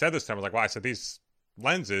 and I said this time, I was like, wow, I said these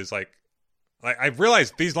lenses, like I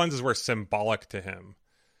realized these lenses were symbolic to him,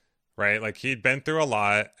 right? Like he'd been through a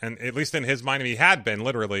lot, and at least in his mind, he had been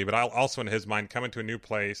literally, but also in his mind, coming to a new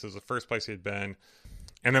place. It was the first place he'd been.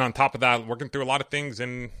 And then on top of that, working through a lot of things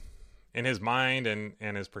in his mind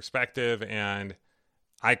and his perspective. And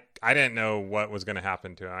I didn't know what was going to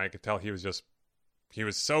happen to him. I could tell he was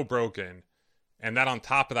so broken. And that on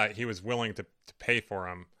top of that, he was willing to pay for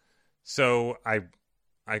him. So I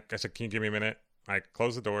said, can you give me a minute? I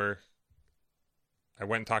closed the door. I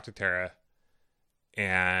went and talked to Tara.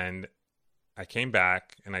 And I came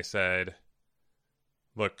back and I said,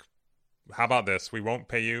 look, how about this? We won't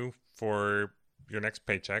pay you for your next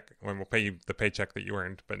paycheck, and we'll pay you the paycheck that you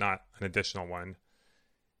earned, but not an additional one.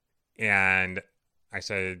 And I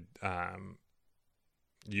said,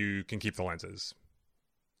 you can keep the lenses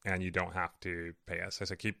and you don't have to pay us. I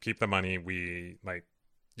said, keep the money.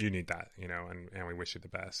 You need that, and we wish you the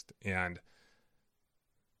best. And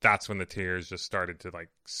that's when the tears just started to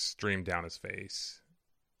stream down his face.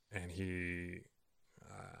 And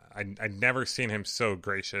I'd never seen him so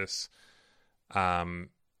gracious,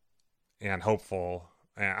 and hopeful,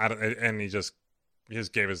 and he just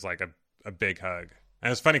gave us a big hug.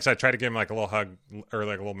 And it's funny because I tried to give him a little hug, or a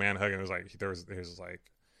little man hug, and it was he was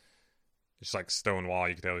just stone wall.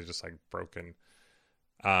 You could tell he was just broken.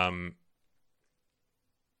 And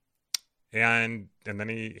then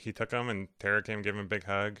he took him, and Tara came and gave him a big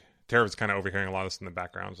hug. Tara was kind of overhearing a lot of this in the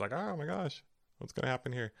background. It was like, oh my gosh, what's gonna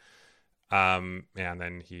happen here? And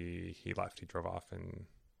then he left. He drove off and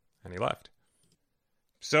he left.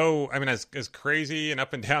 So, I mean, as crazy and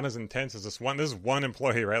up and down, as intense as this is one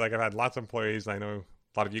employee, right? I've had lots of employees. I know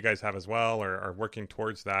a lot of you guys have as well, or are working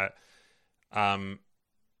towards that. I'm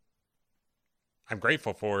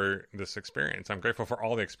grateful for this experience. I'm grateful for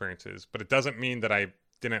all the experiences, but it doesn't mean that I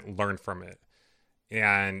didn't learn from it.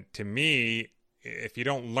 And to me, if you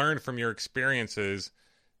don't learn from your experiences,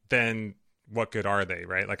 then what good are they,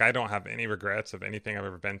 right? I don't have any regrets of anything I've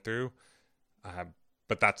ever been through.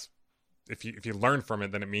 But that's, if you learn from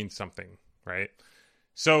it, then it means something, right?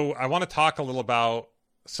 So I want to talk a little about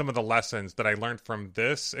some of the lessons that I learned from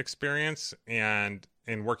this experience and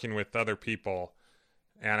in working with other people.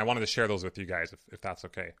 And I wanted to share those with you guys, if that's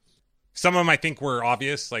okay. Some of them I think were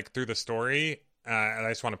obvious, through the story. And I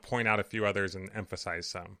just want to point out a few others and emphasize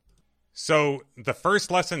some. So the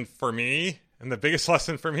first lesson for me, and the biggest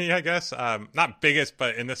lesson for me, I guess, not biggest,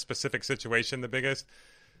 but in this specific situation, the biggest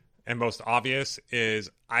and most obvious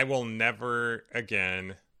is I will never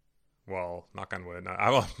again, well, knock on wood,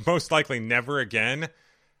 I will most likely never again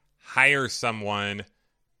hire someone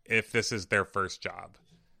if this is their first job.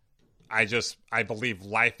 I believe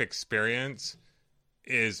life experience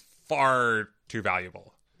is far too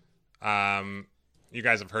valuable. You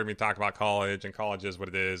guys have heard me talk about college, and college is what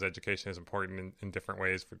it is. Education is important in different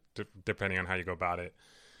ways depending on how you go about it.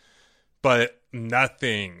 But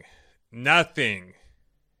nothing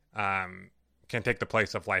can take the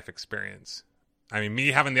place of life experience. I mean, me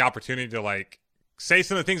having the opportunity to say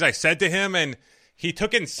some of the things I said to him, and he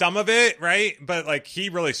took in some of it, right? But he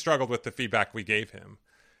really struggled with the feedback we gave him.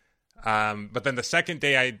 But then the second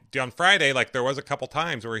day on Friday, there was a couple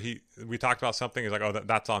times where we talked about something. He's like, oh,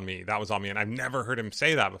 that's on me. That was on me. And I've never heard him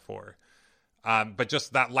say that before. But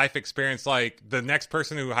just that life experience, the next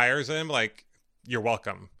person who hires him, you're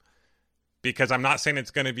welcome. Because I'm not saying it's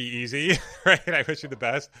going to be easy, right? I wish you the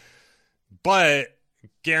best. But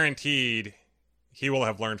guaranteed, he will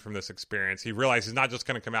have learned from this experience. He realized he's not just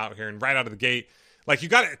going to come out here and right out of the gate.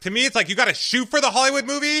 To me, it's you got to shoot for the Hollywood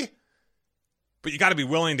movie, but you got to be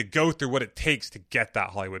willing to go through what it takes to get that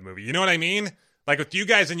Hollywood movie. You know what I mean? With you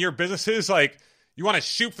guys and your businesses, you want to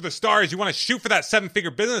shoot for the stars. You want to shoot for that 7-figure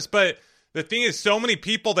business. But the thing is, so many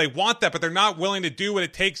people, they want that, but they're not willing to do what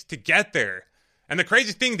it takes to get there. And the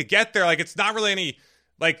crazy thing to get there, it's not really any,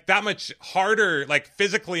 that much harder,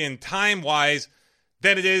 physically and time-wise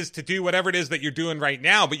than it is to do whatever it is that you're doing right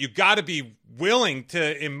now. But you got to be willing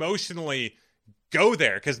to emotionally go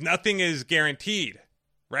there, because nothing is guaranteed,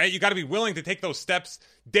 right? You got to be willing to take those steps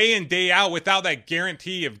day in, day out without that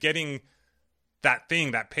guarantee of getting that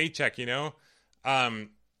thing, that paycheck, And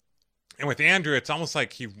with Andrew, it's almost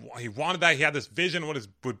like he wanted that. He had this vision of what it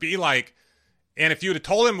would be like. And if you would have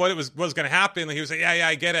told him what it was going to happen, he would say, yeah,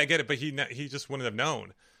 I get it. But he just wouldn't have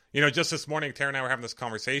known. Just this morning, Tara and I were having this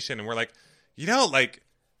conversation, and we're like,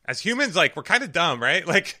 as humans, we're kind of dumb, right?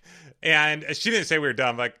 And she didn't say we were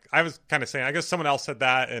dumb. I was kind of saying, I guess someone else said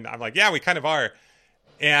that. And I'm like, yeah, we kind of are.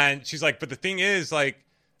 And she's like, but the thing is, I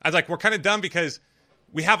was like, we're kind of dumb because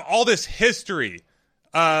we have all this history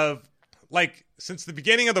of like since the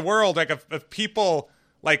beginning of the world, like of people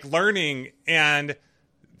like learning and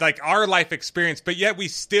like our life experience, but yet we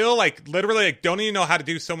still like literally like don't even know how to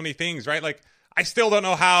do so many things, right? Like I still don't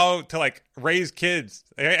know how to like raise kids,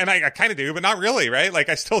 and I kind of do, but not really, right? Like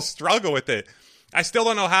I still struggle with it. I still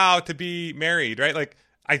don't know how to be married, right? Like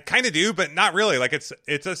I kind of do, but not really. Like it's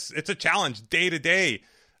a challenge day to day.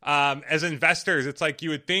 As investors, it's like you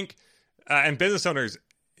would think, and business owners,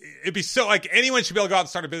 it'd be so like anyone should be able to go out and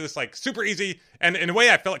start a business like super easy. And in a way,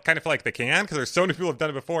 I kind of feel like they can because there's so many people who have done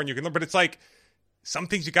it before and you can learn. But it's like some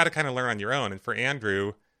things you got to kind of learn on your own. And for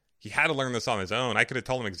Andrew, he had to learn this on his own. I could have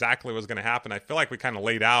told him exactly what was going to happen. I feel like we kind of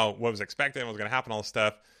laid out what was expected and what was going to happen, all this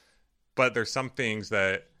stuff. But there's some things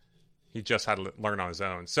that he just had to learn on his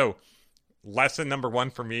own. So lesson number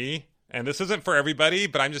 1 for me, and this isn't for everybody,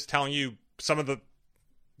 but I'm just telling you some of the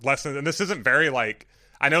lessons. And this isn't very like,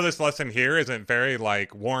 I know this lesson here isn't very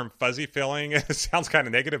like warm, fuzzy feeling. It sounds kind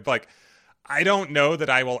of negative, but like, I don't know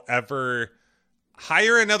that I will ever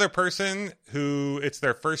hire another person who it's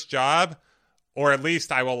their first job, or at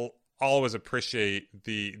least I will always appreciate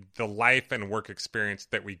the life and work experience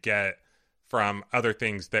that we get from other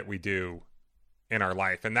things that we do in our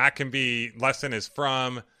life. And that can be, lesson is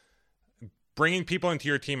from bringing people into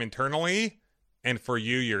your team internally and for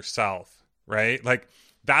you yourself, right? Like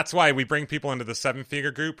that's why we bring people into the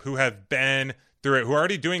 7-figure group who have been through it, who are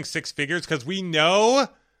already doing 6 figures, because we know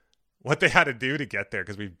what they had to do to get there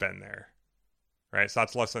because we've been there, right? So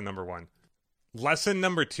that's lesson number 1. Lesson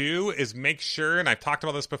number 2 is make sure, and I've talked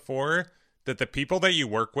about this before, that the people that you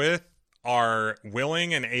work with are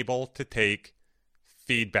willing and able to take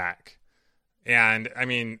feedback. And I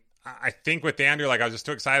mean, I think with Andrew, like I was just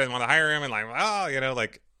too excited and want to hire him and like, oh, you know,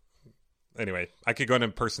 like, anyway, I could go into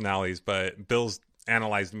personalities, but Bill's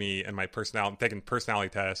analyzed me and my personality, taking personality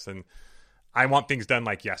tests, and I want things done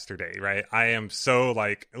like yesterday, right? I am so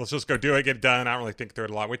like, let's just go do it, get it done. I don't really think through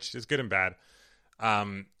it a lot, which is good and bad.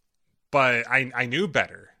 But I knew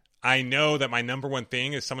better. I know that my number 1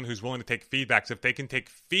 thing is someone who's willing to take feedback. So if they can take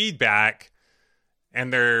feedback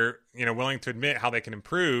and they're, you know, willing to admit how they can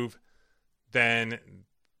improve, then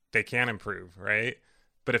they can improve, right?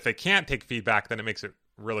 But if they can't take feedback, then it makes it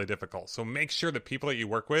really difficult. So make sure the people that you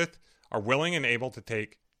work with are willing and able to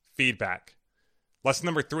take feedback. Lesson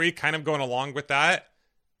number 3, kind of going along with that,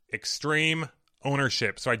 extreme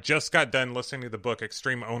ownership. So I just got done listening to the book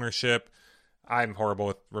Extreme Ownership. I'm horrible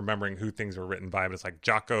with remembering who things were written by, but it's like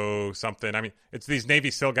Jocko something. I mean, it's these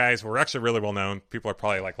Navy SEAL guys who are actually really well known. People are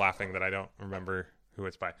probably like laughing that I don't remember who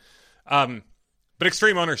it's by. But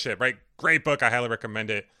Extreme Ownership, right? Great book. I highly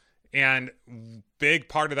recommend it. And big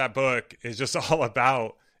part of that book is just all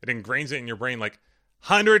about, it ingrains it in your brain, like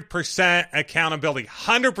 100% accountability,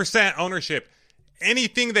 100% ownership.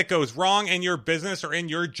 Anything that goes wrong in your business or in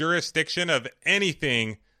your jurisdiction of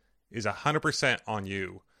anything is 100% on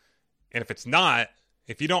you. And if it's not,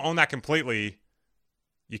 if you don't own that completely,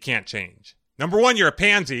 you can't change. Number 1, you're a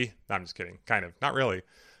pansy. No, I'm just kidding. Kind of. Not really.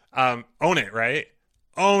 Own it, right?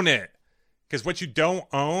 Own it. Because what you don't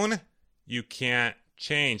own, you can't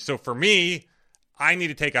change. So for me, I need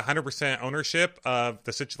to take 100% ownership of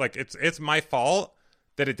the situation. Like it's my fault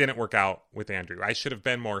that it didn't work out with Andrew. I should have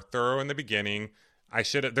been more thorough in the beginning. I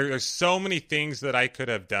should have. There's so many things that I could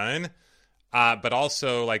have done, but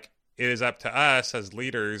also like it is up to us as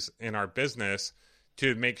leaders in our business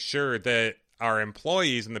to make sure that our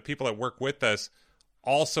employees and the people that work with us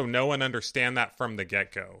also know and understand that from the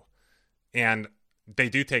get-go. And they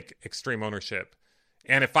do take extreme ownership.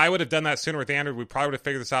 And if I would have done that sooner with Andrew, we probably would have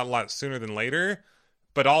figured this out a lot sooner than later.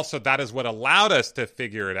 But also that is what allowed us to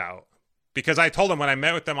figure it out. Because I told him when I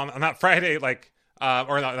met with them on that Friday, or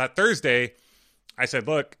that Thursday, I said,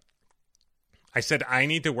 look, I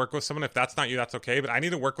need to work with someone. If that's not you, that's okay. But I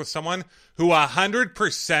need to work with someone who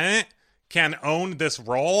 100% can own this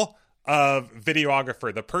role of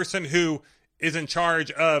videographer. The person who is in charge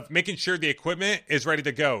of making sure the equipment is ready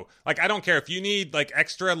to go. Like, I don't care if you need like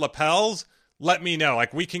extra lapels, let me know.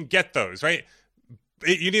 Like, we can get those, right?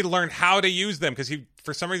 You need to learn how to use them because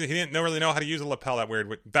for some reason, he didn't really know how to use a lapel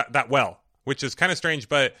that well, which is kind of strange,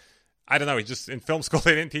 but I don't know. He just, in film school,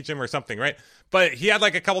 they didn't teach him or something, right? But he had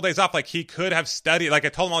like a couple days off. Like, he could have studied. Like, I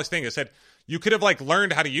told him all these things. I said, you could have like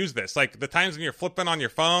learned how to use this. Like the times when you're flipping on your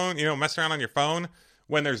phone, messing around on your phone,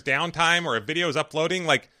 when there's downtime or a video is uploading,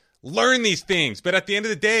 like, learn these things. But at the end of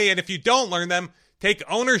the day, and if you don't learn them, take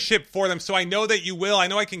ownership for them. So I know that you will. I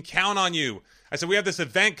know I can count on you. I said, we have this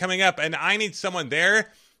event coming up and I need someone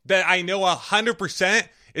there that I know 100%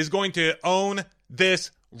 is going to own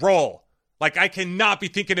this role. Like, I cannot be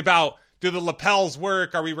thinking about, do the lapels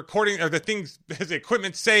work? Are we recording? Are the things, is the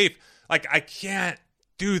equipment safe? Like, I can't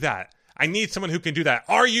do that. I need someone who can do that.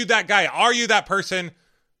 Are you that guy? Are you that person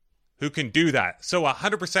who can do that? So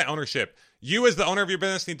 100% ownership. You as the owner of your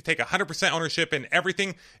business need to take 100% ownership in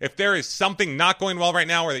everything. If there is something not going well right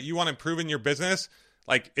now or that you want to improve in your business,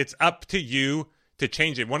 like it's up to you to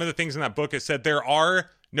change it. One of the things in that book, it said there are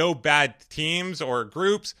no bad teams or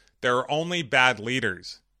groups. There are only bad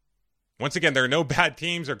leaders. Once again, there are no bad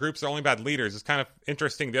teams or groups. There are only bad leaders. It's kind of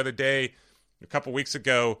interesting. The other day, a couple weeks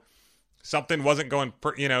ago, something wasn't going,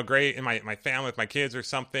 great in my family with my kids or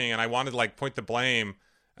something. And I wanted to like point the blame.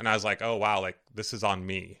 And I was like, oh, wow, like this is on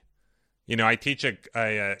me. I teach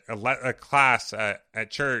a class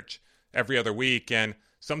at church every other week. And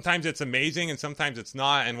sometimes it's amazing and sometimes it's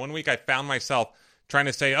not. And one week I found myself trying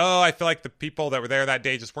to say, oh, I feel like the people that were there that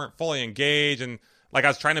day just weren't fully engaged. And like I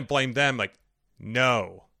was trying to blame them. Like,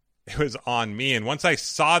 no, it was on me. And once I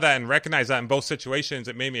saw that and recognized that in both situations,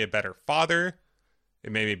 it made me a better father.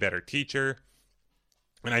 It made me a better teacher.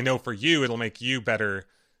 And I know for you, it'll make you better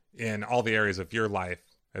in all the areas of your life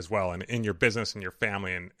as well, and in your business and your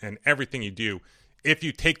family and everything you do. If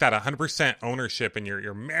you take that 100% ownership in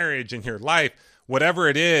your marriage and your life, whatever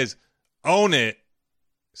it is, own it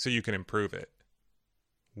so you can improve it.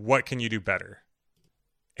 What can you do better?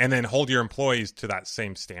 And then hold your employees to that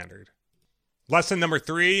same standard. Lesson number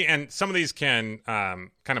 3, and some of these can kind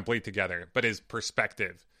of bleed together, but is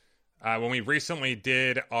perspective. When we recently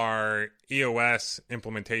did our EOS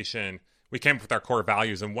implementation, we came up with our core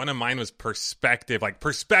values, and one of mine was perspective. Like,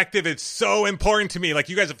 perspective is so important to me. Like,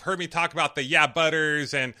 you guys have heard me talk about the yeah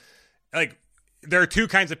butters, and like, there are two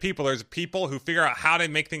kinds of people. There's people who figure out how to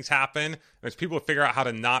make things happen. There's people who figure out how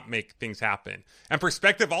to not make things happen. And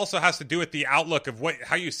perspective also has to do with the outlook of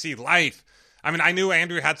how you see life. I mean, I knew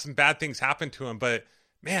Andrew had some bad things happen to him, but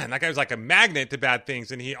man, that guy was like a magnet to bad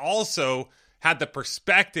things. And he also had the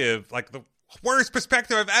perspective, like the worst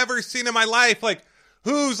perspective I've ever seen in my life. Like,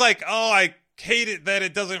 who's like, oh, I hate it that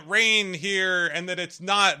it doesn't rain here and that it's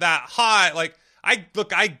not that hot. Like, I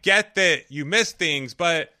get that you miss things,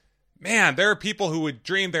 but man, there are people who would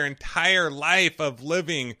dream their entire life of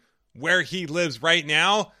living where he lives right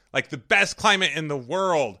now. Like the best climate in the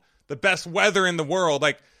world, the best weather in the world,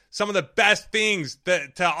 like some of the best things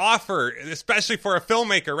to offer, especially for a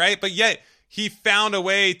filmmaker, right? But yet he found a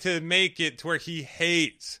way to make it to where he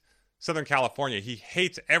hates Southern California. He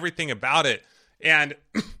hates everything about it. And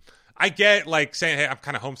I get like saying, hey, I'm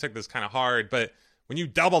kind of homesick. This is kind of hard. But when you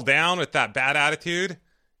double down with that bad attitude,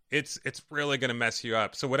 it's really going to mess you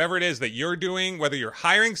up. So whatever it is that you're doing, whether you're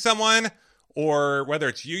hiring someone or whether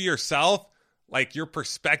it's you yourself, like your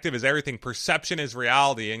perspective is everything. Perception is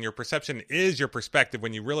reality, and your perception is your perspective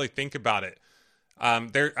when you really think about it.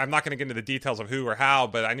 I'm not going to get into the details of who or how,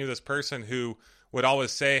 but I knew this person who would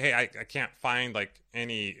always say, hey, I can't find like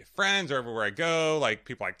any friends or everywhere I go, like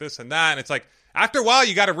people like this and that. And it's like, after a while,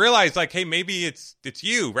 you got to realize like, hey, maybe it's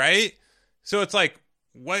you, right? So it's like,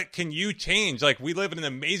 what can you change? Like, we live in an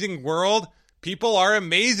amazing world. People are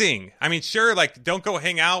amazing. I mean, sure, like, don't go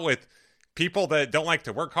hang out with people that don't like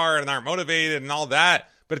to work hard and aren't motivated and all that.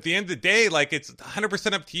 But at the end of the day, like, it's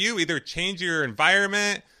 100% up to you. Either change your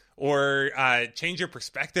environment or change your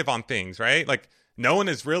perspective on things, right? Like, no one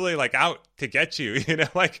is really like out to get you,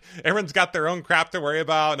 like everyone's got their own crap to worry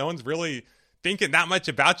about. No one's really thinking that much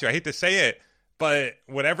about you. I hate to say it, but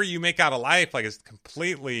whatever you make out of life, like, is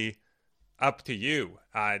completely up to you.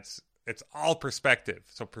 It's all perspective.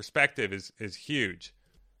 So perspective is huge.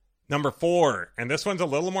 Number 4, and this one's a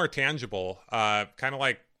little more tangible, kind of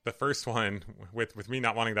like the first one with me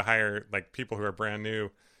not wanting to hire like people who are brand new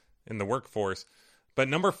in the workforce. But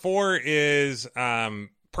number 4 is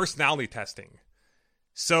personality testing.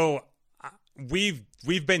 So we've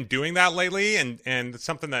been doing that lately, and it's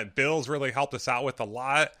something that Bill's really helped us out with a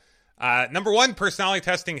lot. Number 1, personality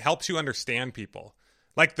testing helps you understand people.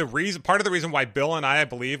 Like part of the reason why Bill and I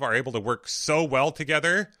believe, are able to work so well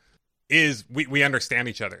together is we understand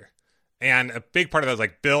each other. And a big part of that is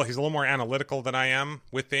like Bill, he's a little more analytical than I am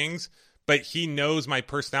with things, but he knows my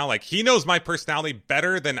personality. Like, he knows my personality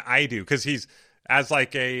better than I do, because he's, as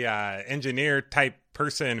like a engineer type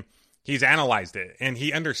person, he's analyzed it and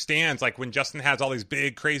he understands, like, when Justin has all these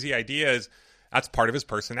big crazy ideas, that's part of his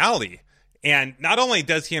personality. And not only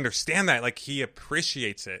does he understand that, like, he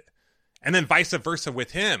appreciates it. And then vice versa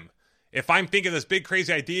with him. If I'm thinking this big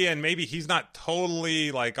crazy idea and maybe he's not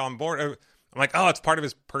totally like on board, I'm like, oh, it's part of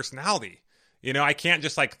his personality. I can't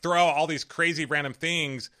just like throw out all these crazy random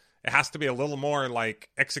things. It has to be a little more like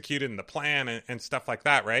executed in the plan and stuff like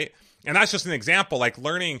that, right? And that's just an example, like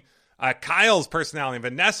learning Kyle's personality,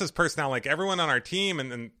 Vanessa's personality, like everyone on our team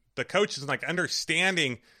and the coaches, and like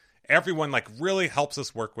understanding everyone like really helps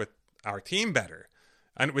us work with our team better.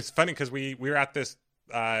 And it was funny because we were at this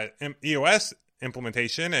EOS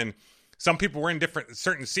implementation, and some people were in different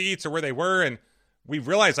certain seats or where they were, and we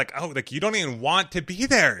realized like, oh, like you don't even want to be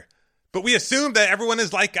there, but we assume that everyone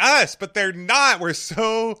is like us, but they're not. We're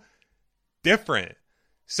so different.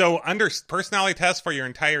 So personality tests for your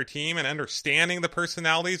entire team and understanding the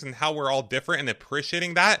personalities and how we're all different and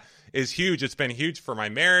appreciating that is huge. It's been huge for my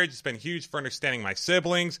marriage. It's been huge for understanding my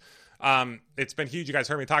siblings. It's been huge. You guys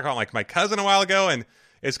heard me talk about like my cousin a while ago, and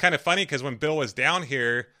it's kind of funny because when Bill was down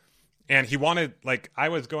here and he wanted, like, I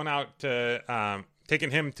was going out to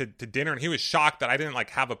taking him to dinner, and he was shocked that I didn't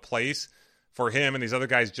like have a place for him and these other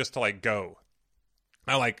guys just to like go.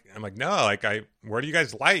 I'm like, no, like, where do you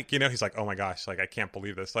guys like? You know, he's like, oh my gosh, like, I can't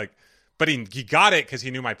believe this. Like, but he got it because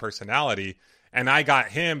he knew my personality, and I got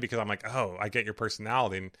him because I'm like, oh, I get your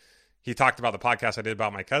personality. And he talked about the podcast I did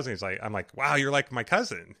about my cousin. He's like, I'm like, wow, you're like my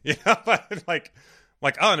cousin, you know, like,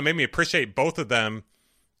 oh, and it made me appreciate both of them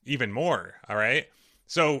even more. All right.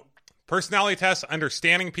 So personality tests,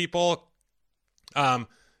 understanding people,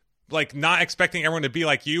 like not expecting everyone to be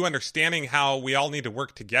like you, understanding how we all need to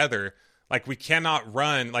work together. Like we cannot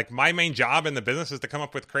run, like my main job in the business is to come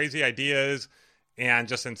up with crazy ideas and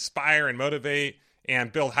just inspire and motivate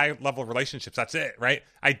and build high level relationships. That's it, right?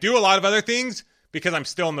 I do a lot of other things because I'm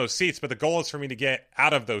still in those seats, but the goal is for me to get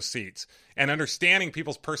out of those seats, and understanding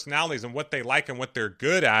people's personalities and what they like and what they're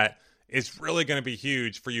good at is really going to be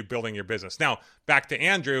huge for you building your business. Now, back to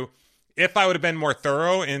Andrew, if I would have been more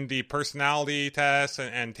thorough in the personality tests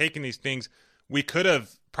and taking these things, we could have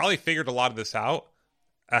probably figured a lot of this out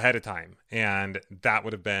ahead of time, and that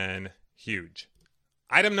would have been huge.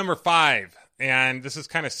 Item number 5, and this is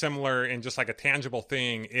kind of similar in just like a tangible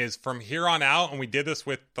thing, is from here on out, and we did this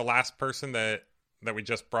with the last person that we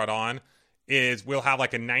just brought on, is we'll have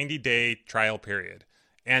like a 90-day trial period.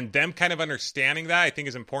 And them kind of understanding that, I think,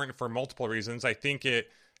 is important for multiple reasons. I think it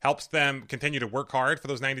helps them continue to work hard for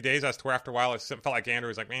those 90 days, as to where after a while it felt like Andrew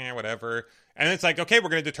was like, whatever. And it's like, okay, we're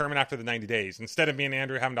going to determine after the 90 days. Instead of me and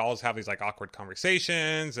Andrew having to always have these like awkward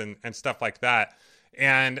conversations and stuff like that.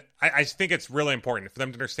 And I think it's really important for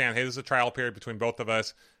them to understand, hey, this is a trial period between both of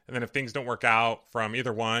us. And then if things don't work out from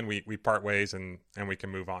either one, we part ways and we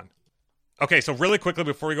can move on. Okay, so really quickly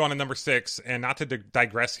before we go on to number 6, and not to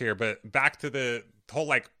digress here, but back to the whole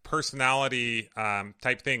like personality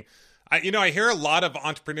type thing. I hear a lot of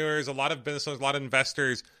entrepreneurs, a lot of business owners, a lot of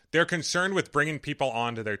investors, they're concerned with bringing people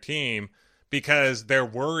onto their team because they're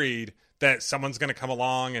worried that someone's going to come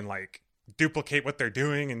along and like duplicate what they're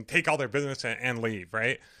doing and take all their business and leave,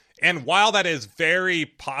 right? And while that is very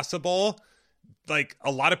possible, like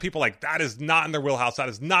a lot of people, like that is not in their wheelhouse. That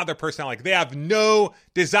is not their personality. Like they have no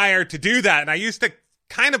desire to do that. And I used to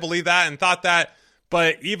kind of believe that and thought that,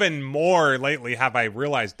 but even more lately have I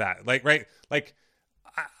realized that, like, right? Like,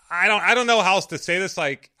 I don't know how else to say this.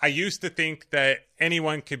 Like, I used to think that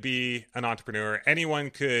anyone could be an entrepreneur, anyone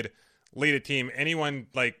could lead a team, anyone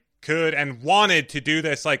like could and wanted to do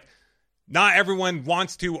this. Like, not everyone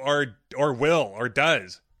wants to or will or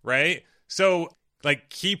does, right? So, like,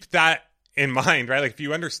 keep that in mind, right? Like, if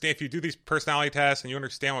you do these personality tests and you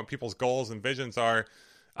understand what people's goals and visions are,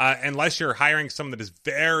 unless you're hiring someone that is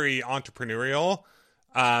very entrepreneurial,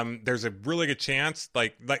 there's a really good chance,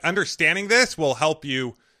 like understanding this will help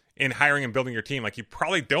you in hiring and building your team. Like you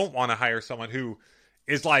probably don't want to hire someone who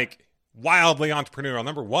is like wildly entrepreneurial.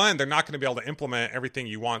 Number one, they're not going to be able to implement everything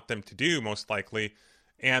you want them to do, most likely.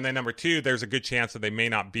 And then number 2, there's a good chance that they may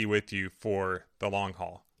not be with you for the long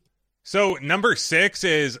haul. So number 6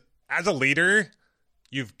 is, as a leader,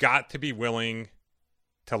 you've got to be willing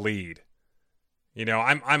to lead. You know,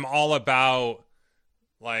 I'm all about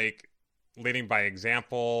like leading by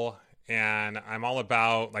example, and I'm all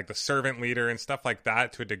about like the servant leader and stuff like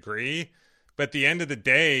that to a degree. But at the end of the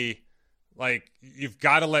day, like you've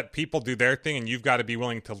got to let people do their thing and you've got to be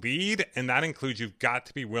willing to lead. And that includes you've got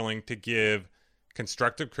to be willing to give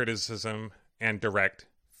constructive criticism and direct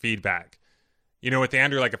feedback. You know, with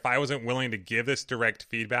Andrew, like if I wasn't willing to give this direct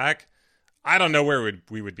feedback, I don't know where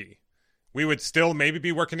we would be. We would still maybe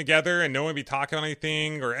be working together and no one would be talking on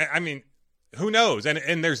anything, or I mean, who knows?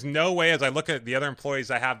 And there's no way, as I look at the other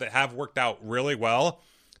employees I have that have worked out really well,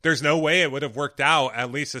 there's no way it would have worked out,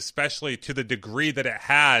 at least especially to the degree that it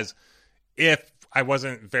has, if I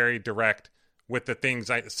wasn't very direct with the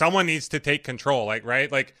things. Someone needs to take control, like,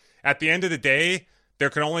 right? Like at the end of the day, there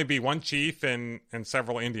can only be one chief and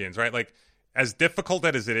several Indians, right? Like as difficult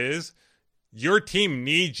as it is, your team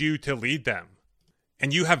needs you to lead them.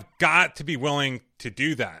 And you have got to be willing to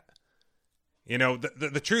do that. You know,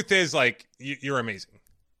 the truth is, like, you're amazing,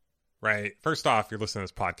 right? First off, you're listening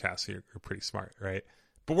to this podcast, so you're pretty smart, right?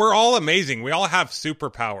 But we're all amazing. We all have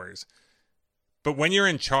superpowers. But when you're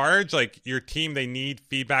in charge, like your team, they need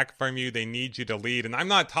feedback from you. They need you to lead. And I'm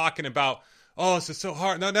not talking about, oh, this is so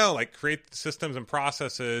hard. No, like create systems and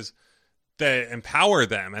processes that empower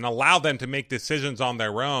them and allow them to make decisions on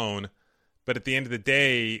their own. But at the end of the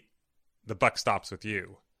day, the buck stops with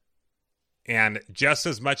you. And just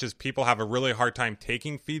as much as people have a really hard time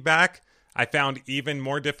taking feedback, I found even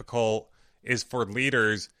more difficult is for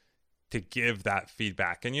leaders to give that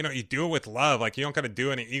feedback. And, you do it with love. Like, you don't got to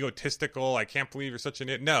do any egotistical, I can't believe you're such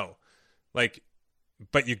an... No. Like,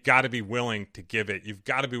 but you've got to be willing to give it. You've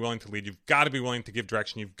got to be willing to lead. You've got to be willing to give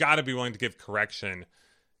direction. You've got to be willing to give correction.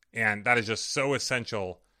 And that is just so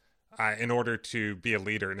essential in order to be a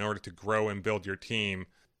leader, in order to grow and build your team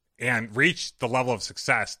and reach the level of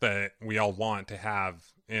success that we all want to have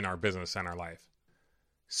in our business and our life.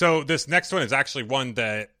 So this next one is actually one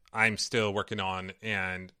that I'm still working on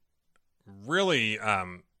and really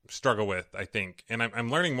struggle with, I think. And I'm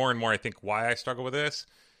learning more and more, I think, why I struggle with this.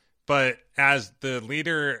 But as the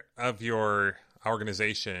leader of your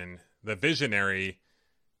organization, the visionary,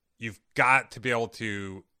 you've got to be able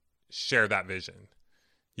to share that vision.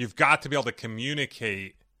 You've got to be able to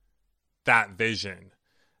communicate that vision.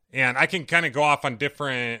 And I can kind of go off on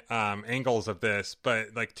different angles of this,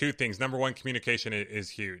 but like two things. Number one, communication is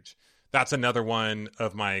huge. That's another one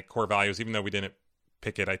of my core values, even though we didn't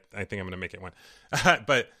pick it. I think I'm going to make it one.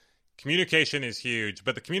 But communication is huge.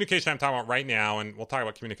 But the communication I'm talking about right now, and we'll talk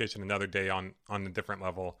about communication another day on a different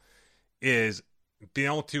level, is being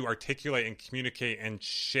able to articulate and communicate and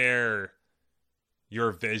share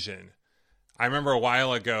your vision. I remember a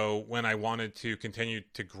while ago when I wanted to continue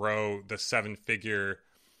to grow the 7-figure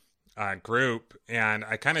group, and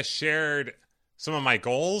I kind of shared some of my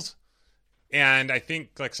goals. And I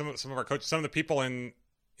think like some of our coaches, some of the people on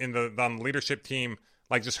the leadership team,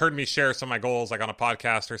 like just heard me share some of my goals, like on a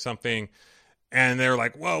podcast or something. And they were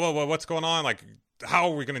like, whoa, what's going on? Like, how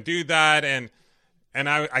are we going to do that? And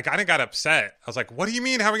I kind of got upset. I was like, what do you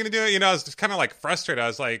mean? How are we going to do it? I was just kind of like frustrated. I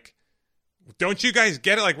was like, don't you guys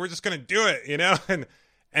get it? Like, we're just going to do it,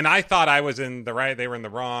 And I thought I was in the right, they were in the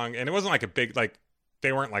wrong. And it wasn't like a big, like,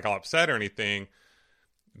 they weren't like all upset or anything.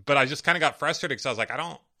 But I just kind of got frustrated because I was like, I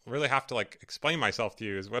don't really have to like explain myself to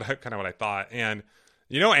you is what I thought. And,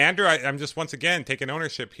 Andrew, I'm just once again taking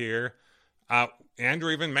ownership here.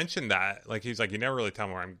 Andrew even mentioned that. Like, he's like, you never really tell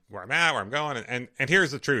me where I'm at, where I'm going. And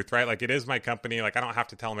here's the truth, right? Like, it is my company. Like, I don't have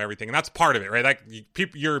to tell them everything. And that's part of it, right? Like,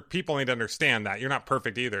 your people need to understand that. You're not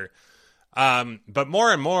perfect either. But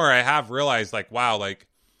more and more, I have realized, like, wow, like,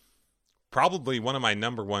 probably one of my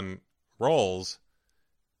number one roles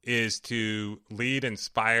is to lead,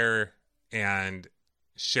 inspire, and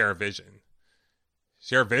share a vision.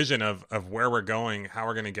 Share a vision of where we're going, how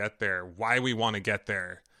we're going to get there, why we want to get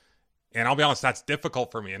there. And I'll be honest, that's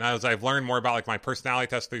difficult for me. And as I've learned more about like my personality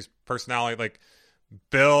test, these personality, like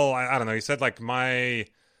Bill, I don't know, he said like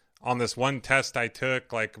on this one test I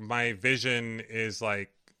took, like my vision is like,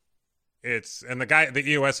 and the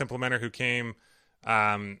EOS implementer who came,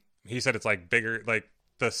 he said it's like bigger, like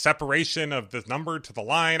the separation of the number to the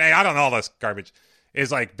line. I don't know, all this garbage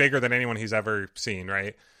is like bigger than anyone he's ever seen,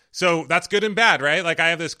 right? So that's good and bad, right? Like I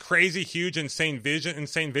have this crazy, huge, insane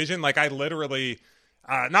vision. Like I literally,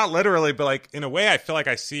 not literally, but like in a way I feel like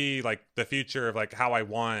I see like the future of like how I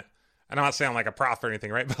want, and I'm not saying I'm like a prophet or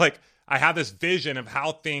anything, right? But like I have this vision of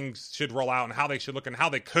how things should roll out and how they should look and how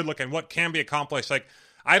they could look and what can be accomplished. Like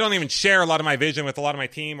I don't even share a lot of my vision with a lot of my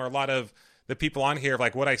team or a lot of the people on here of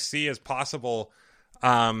like what I see as possible.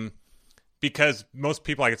 Because most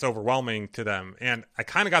people, like, it's overwhelming to them. And I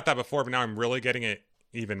kind of got that before, but now I'm really getting it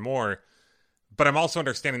even more. But I'm also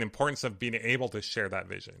understanding the importance of being able to share that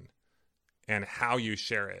vision and how you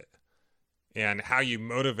share it and how you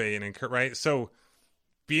motivate and encourage, right? So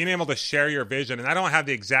being able to share your vision, and I don't have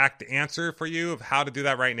the exact answer for you of how to do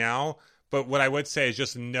that right now, but what I would say is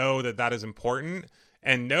just know that that is important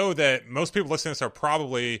and know that most people listening to this are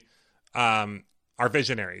probably are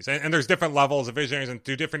visionaries. And there's different levels of visionaries and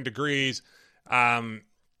to different degrees.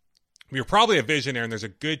 You're probably a visionary, and there's a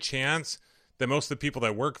good chance that most of the people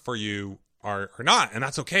that work for you are not. And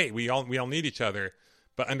that's okay. We all need each other.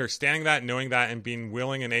 But understanding that, knowing that, and being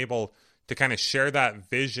willing and able to kind of share that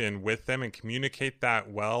vision with them and communicate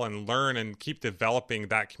that well and learn and keep developing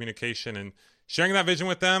that communication and sharing that vision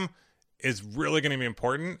with them is really going to be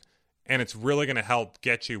important. And it's really going to help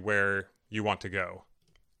get you where you want to go.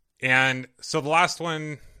 And so the last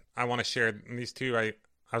one I want to share, and these two I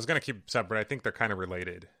was going to keep separate. I think they're kind of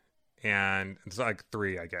related. And it's like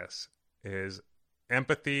three, I guess, is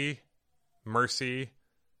empathy, mercy,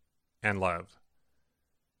 and love.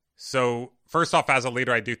 So first off, as a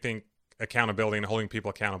leader, I do think accountability and holding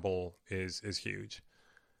people accountable is huge.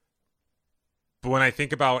 But when I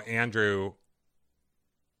think about Andrew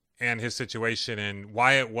and his situation and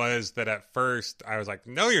why it was that at first I was like,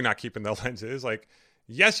 no, you're not keeping the lenses. Like,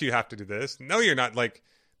 yes, you have to do this. No, you're not. Like,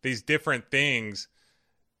 these different things.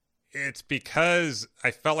 It's because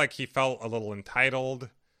I felt like he felt a little entitled.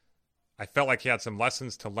 I felt like he had some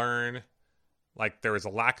lessons to learn. Like there was a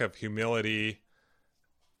lack of humility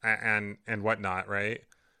and whatnot, right?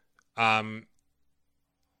 But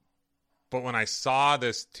when I saw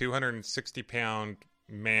this 260-pound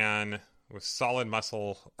man with solid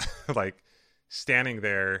muscle, like standing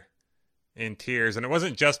there in tears, and it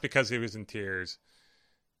wasn't just because he was in tears,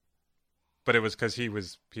 but it was because he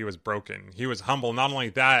was broken. He was humble. Not only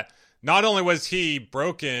that, not only was he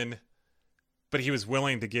broken, but he was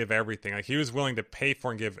willing to give everything. Like he was willing to pay for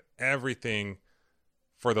and give everything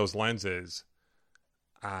for those lenses.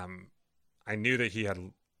 I knew that he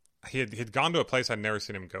had gone to a place I'd never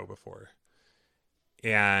seen him go before.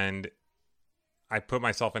 And I put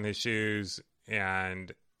myself in his shoes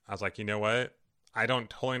and I was like, you know what? I don't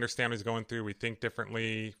totally understand what he's going through. We think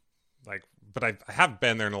differently. Like, but I have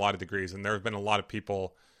been there in a lot of degrees, and there have been a lot of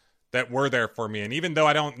people that were there for me. And even though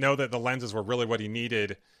I don't know that the lenses were really what he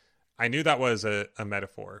needed, I knew that was a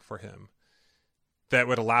metaphor for him that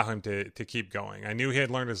would allow him to keep going. I knew he had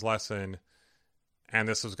learned his lesson, and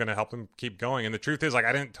this was going to help him keep going. And the truth is, like,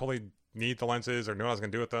 I didn't totally need the lenses or know what I was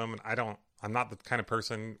going to do with them. And I'm not the kind of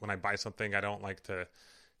person, when I buy something, I don't like to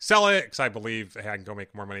sell it because I believe, hey, I can go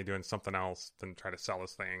make more money doing something else than try to sell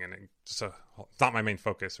this thing. And it's not my main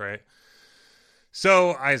focus, right?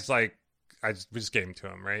 So I was like, we just gave him to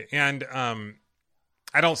him, right? And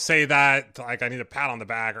I don't say that like I need a pat on the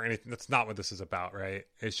back or anything. That's not what this is about, right?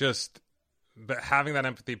 It's just, but having that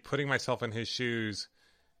empathy, putting myself in his shoes,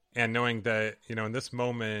 and knowing that, you know, in this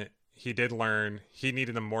moment, he did learn, he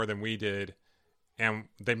needed them more than we did. And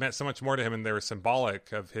they meant so much more to him, and they were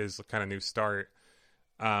symbolic of his kind of new start.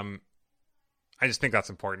 I just think that's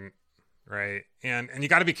important, right? And you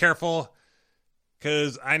got to be careful,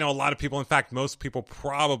 because I know a lot of people, in fact, most people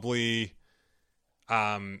probably,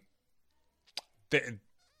 they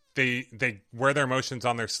wear their emotions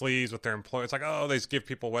on their sleeves with their employees. It's like, oh, they just give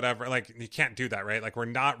people whatever. Like, you can't do that, right? Like, we're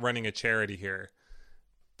not running a charity here.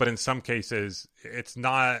 But in some cases, it's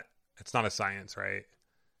not a science, right?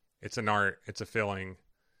 It's an art. It's a feeling.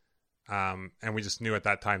 And we just knew at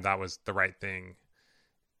that time that was the right thing.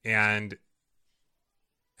 And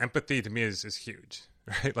empathy to me is huge,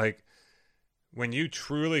 right? Like, when you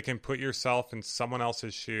truly can put yourself in someone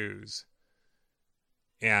else's shoes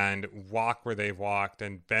and walk where they've walked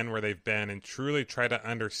and been where they've been and truly try to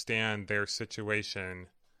understand their situation,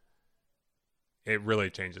 it really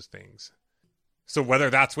changes things. So whether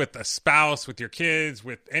that's with a spouse, with your kids,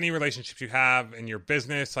 with any relationships you have in your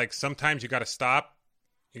business, like sometimes you got to stop.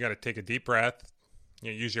 You got to take a deep breath.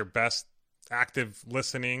 You know, use your best active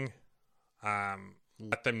listening.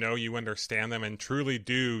 Let them know you understand them, and truly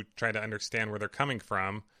do try to understand where they're coming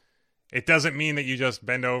from. It doesn't mean that you just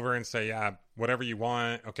bend over and say, yeah, whatever you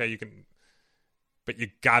want. Okay, you can, but you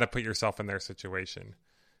got to put yourself in their situation.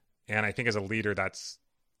 And I think as a leader, that's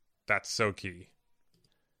so key.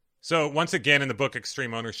 So once again, in the book,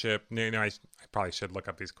 Extreme Ownership, you know, I probably should look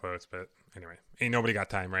up these quotes, but anyway, ain't nobody got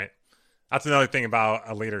time, right? That's another thing about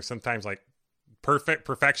a leader. Sometimes like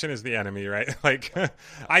perfection is the enemy, right? Like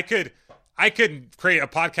I could create a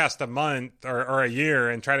podcast a month or a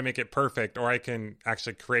year and try to make it perfect, or I can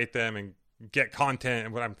actually create them and get content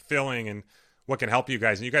and what I'm feeling and what can help you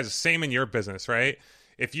guys. And you guys are the same in your business, right?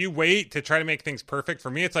 If you wait to try to make things perfect,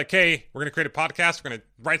 for me, it's like, hey, we're going to create a podcast. We're going to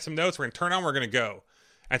write some notes. We're going to turn on. We're going to go.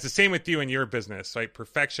 And it's the same with you in your business, right?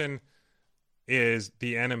 Perfection is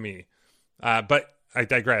the enemy. But I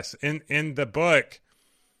digress. In the book,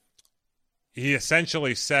 he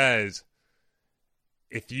essentially says,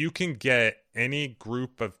 if you can get any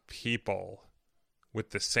group of people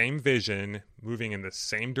with the same vision, moving in the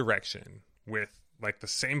same direction, with like the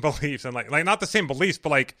same beliefs, and like not the same beliefs, but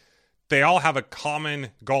like they all have a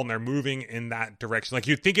common goal and they're moving in that direction. Like,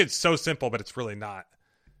 you think it's so simple, but it's really not.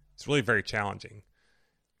 It's really very challenging.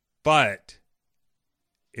 But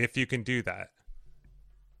if you can do that,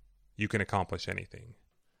 you can accomplish anything.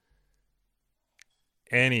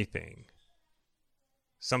 Anything.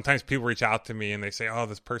 Sometimes people reach out to me and they say, oh,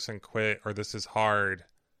 this person quit, or this is hard.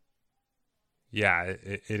 Yeah,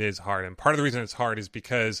 it is hard. And part of the reason it's hard is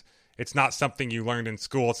because it's not something you learned in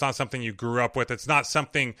school. It's not something you grew up with. It's not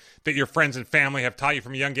something that your friends and family have taught you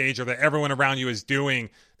from a young age, or that everyone around you is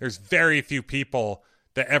doing. There's very few people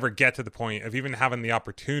that ever get to the point of even having the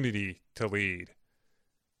opportunity to lead.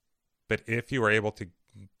 But if you are able to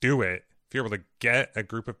do it, if you're able to get a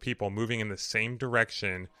group of people moving in the same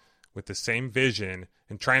direction with the same vision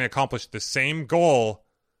and trying to accomplish the same goal,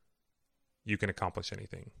 you can accomplish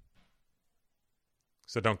anything.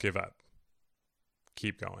 So don't give up.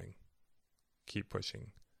 Keep going. Keep pushing.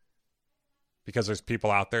 Because there's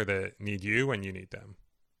people out there that need you and you need them.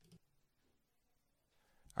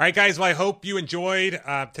 All right, guys. Well, I hope you enjoyed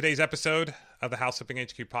today's episode of the House Flipping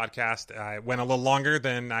HQ podcast. I went a little longer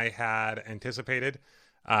than I had anticipated,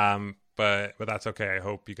 but that's okay. I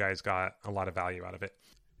hope you guys got a lot of value out of it.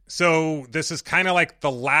 So this is kind of like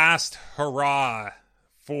the last hurrah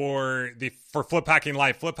for Flip Hacking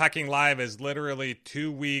Live. Flip Hacking Live is literally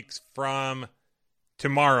 2 weeks from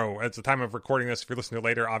tomorrow. At the time of recording this, if you're listening to it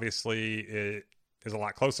later, obviously it is a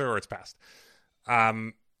lot closer or it's past.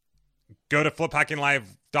 Go to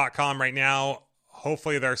fliphackinglive.com right now.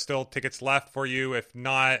 Hopefully there are still tickets left for you. If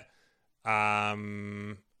not, I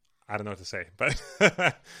don't know what to say, but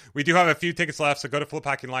we do have a few tickets left. So go to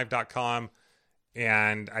fliphackinglive.com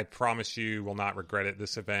and I promise you will not regret it.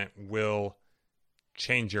 This event will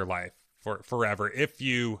change your life forever if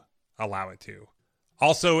you allow it to.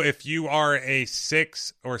 Also, if you are a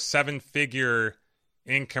 6 or 7 figure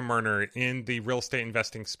income earner in the real estate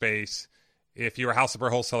investing space, if you're a house flipper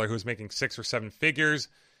wholesaler who's making 6 or 7 figures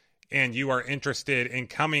and you are interested in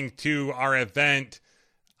coming to our event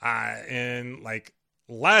in like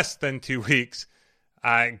less than 2 weeks,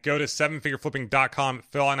 go to 7figureflipping.com,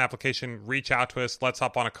 fill out an application, reach out to us, let's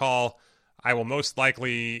hop on a call. I will most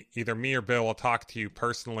likely, either me or Bill will talk to you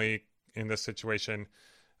personally in this situation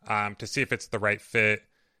to see if it's the right fit.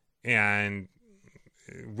 And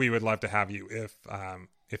we would love to have you if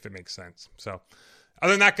it makes sense. So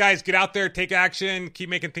other than that, guys, get out there, take action, keep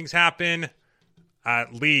making things happen,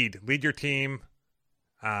 lead your team,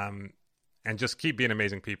 and just keep being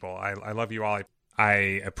amazing people. I love you all. I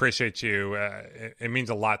appreciate you. It means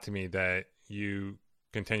a lot to me that you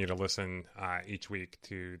continue to listen each week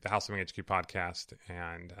to the House Flipping HQ podcast.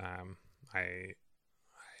 And I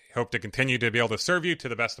hope to continue to be able to serve you to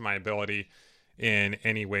the best of my ability in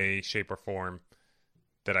any way, shape, or form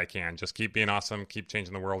that I can. Just keep being awesome, keep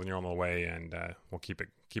changing the world in your own little way, and we'll keep it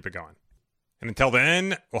going. And until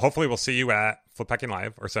then, well, hopefully we'll see you at Flip Hacking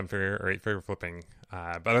Live or 7-figure or 8-figure flipping.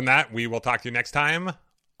 But other than that, we will talk to you next time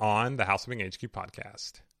on the House Flipping HQ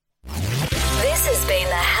podcast. This has been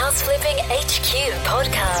the House Flipping HQ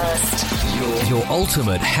podcast. Your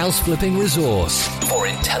ultimate house flipping resource for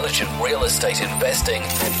intelligent real estate investing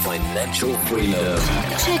and financial freedom.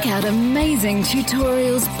 Check out amazing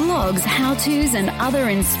tutorials, blogs, how-tos, and other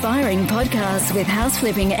inspiring podcasts with house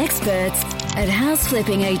flipping experts at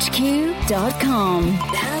houseflippinghq.com.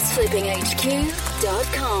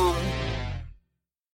 houseflippinghq.com.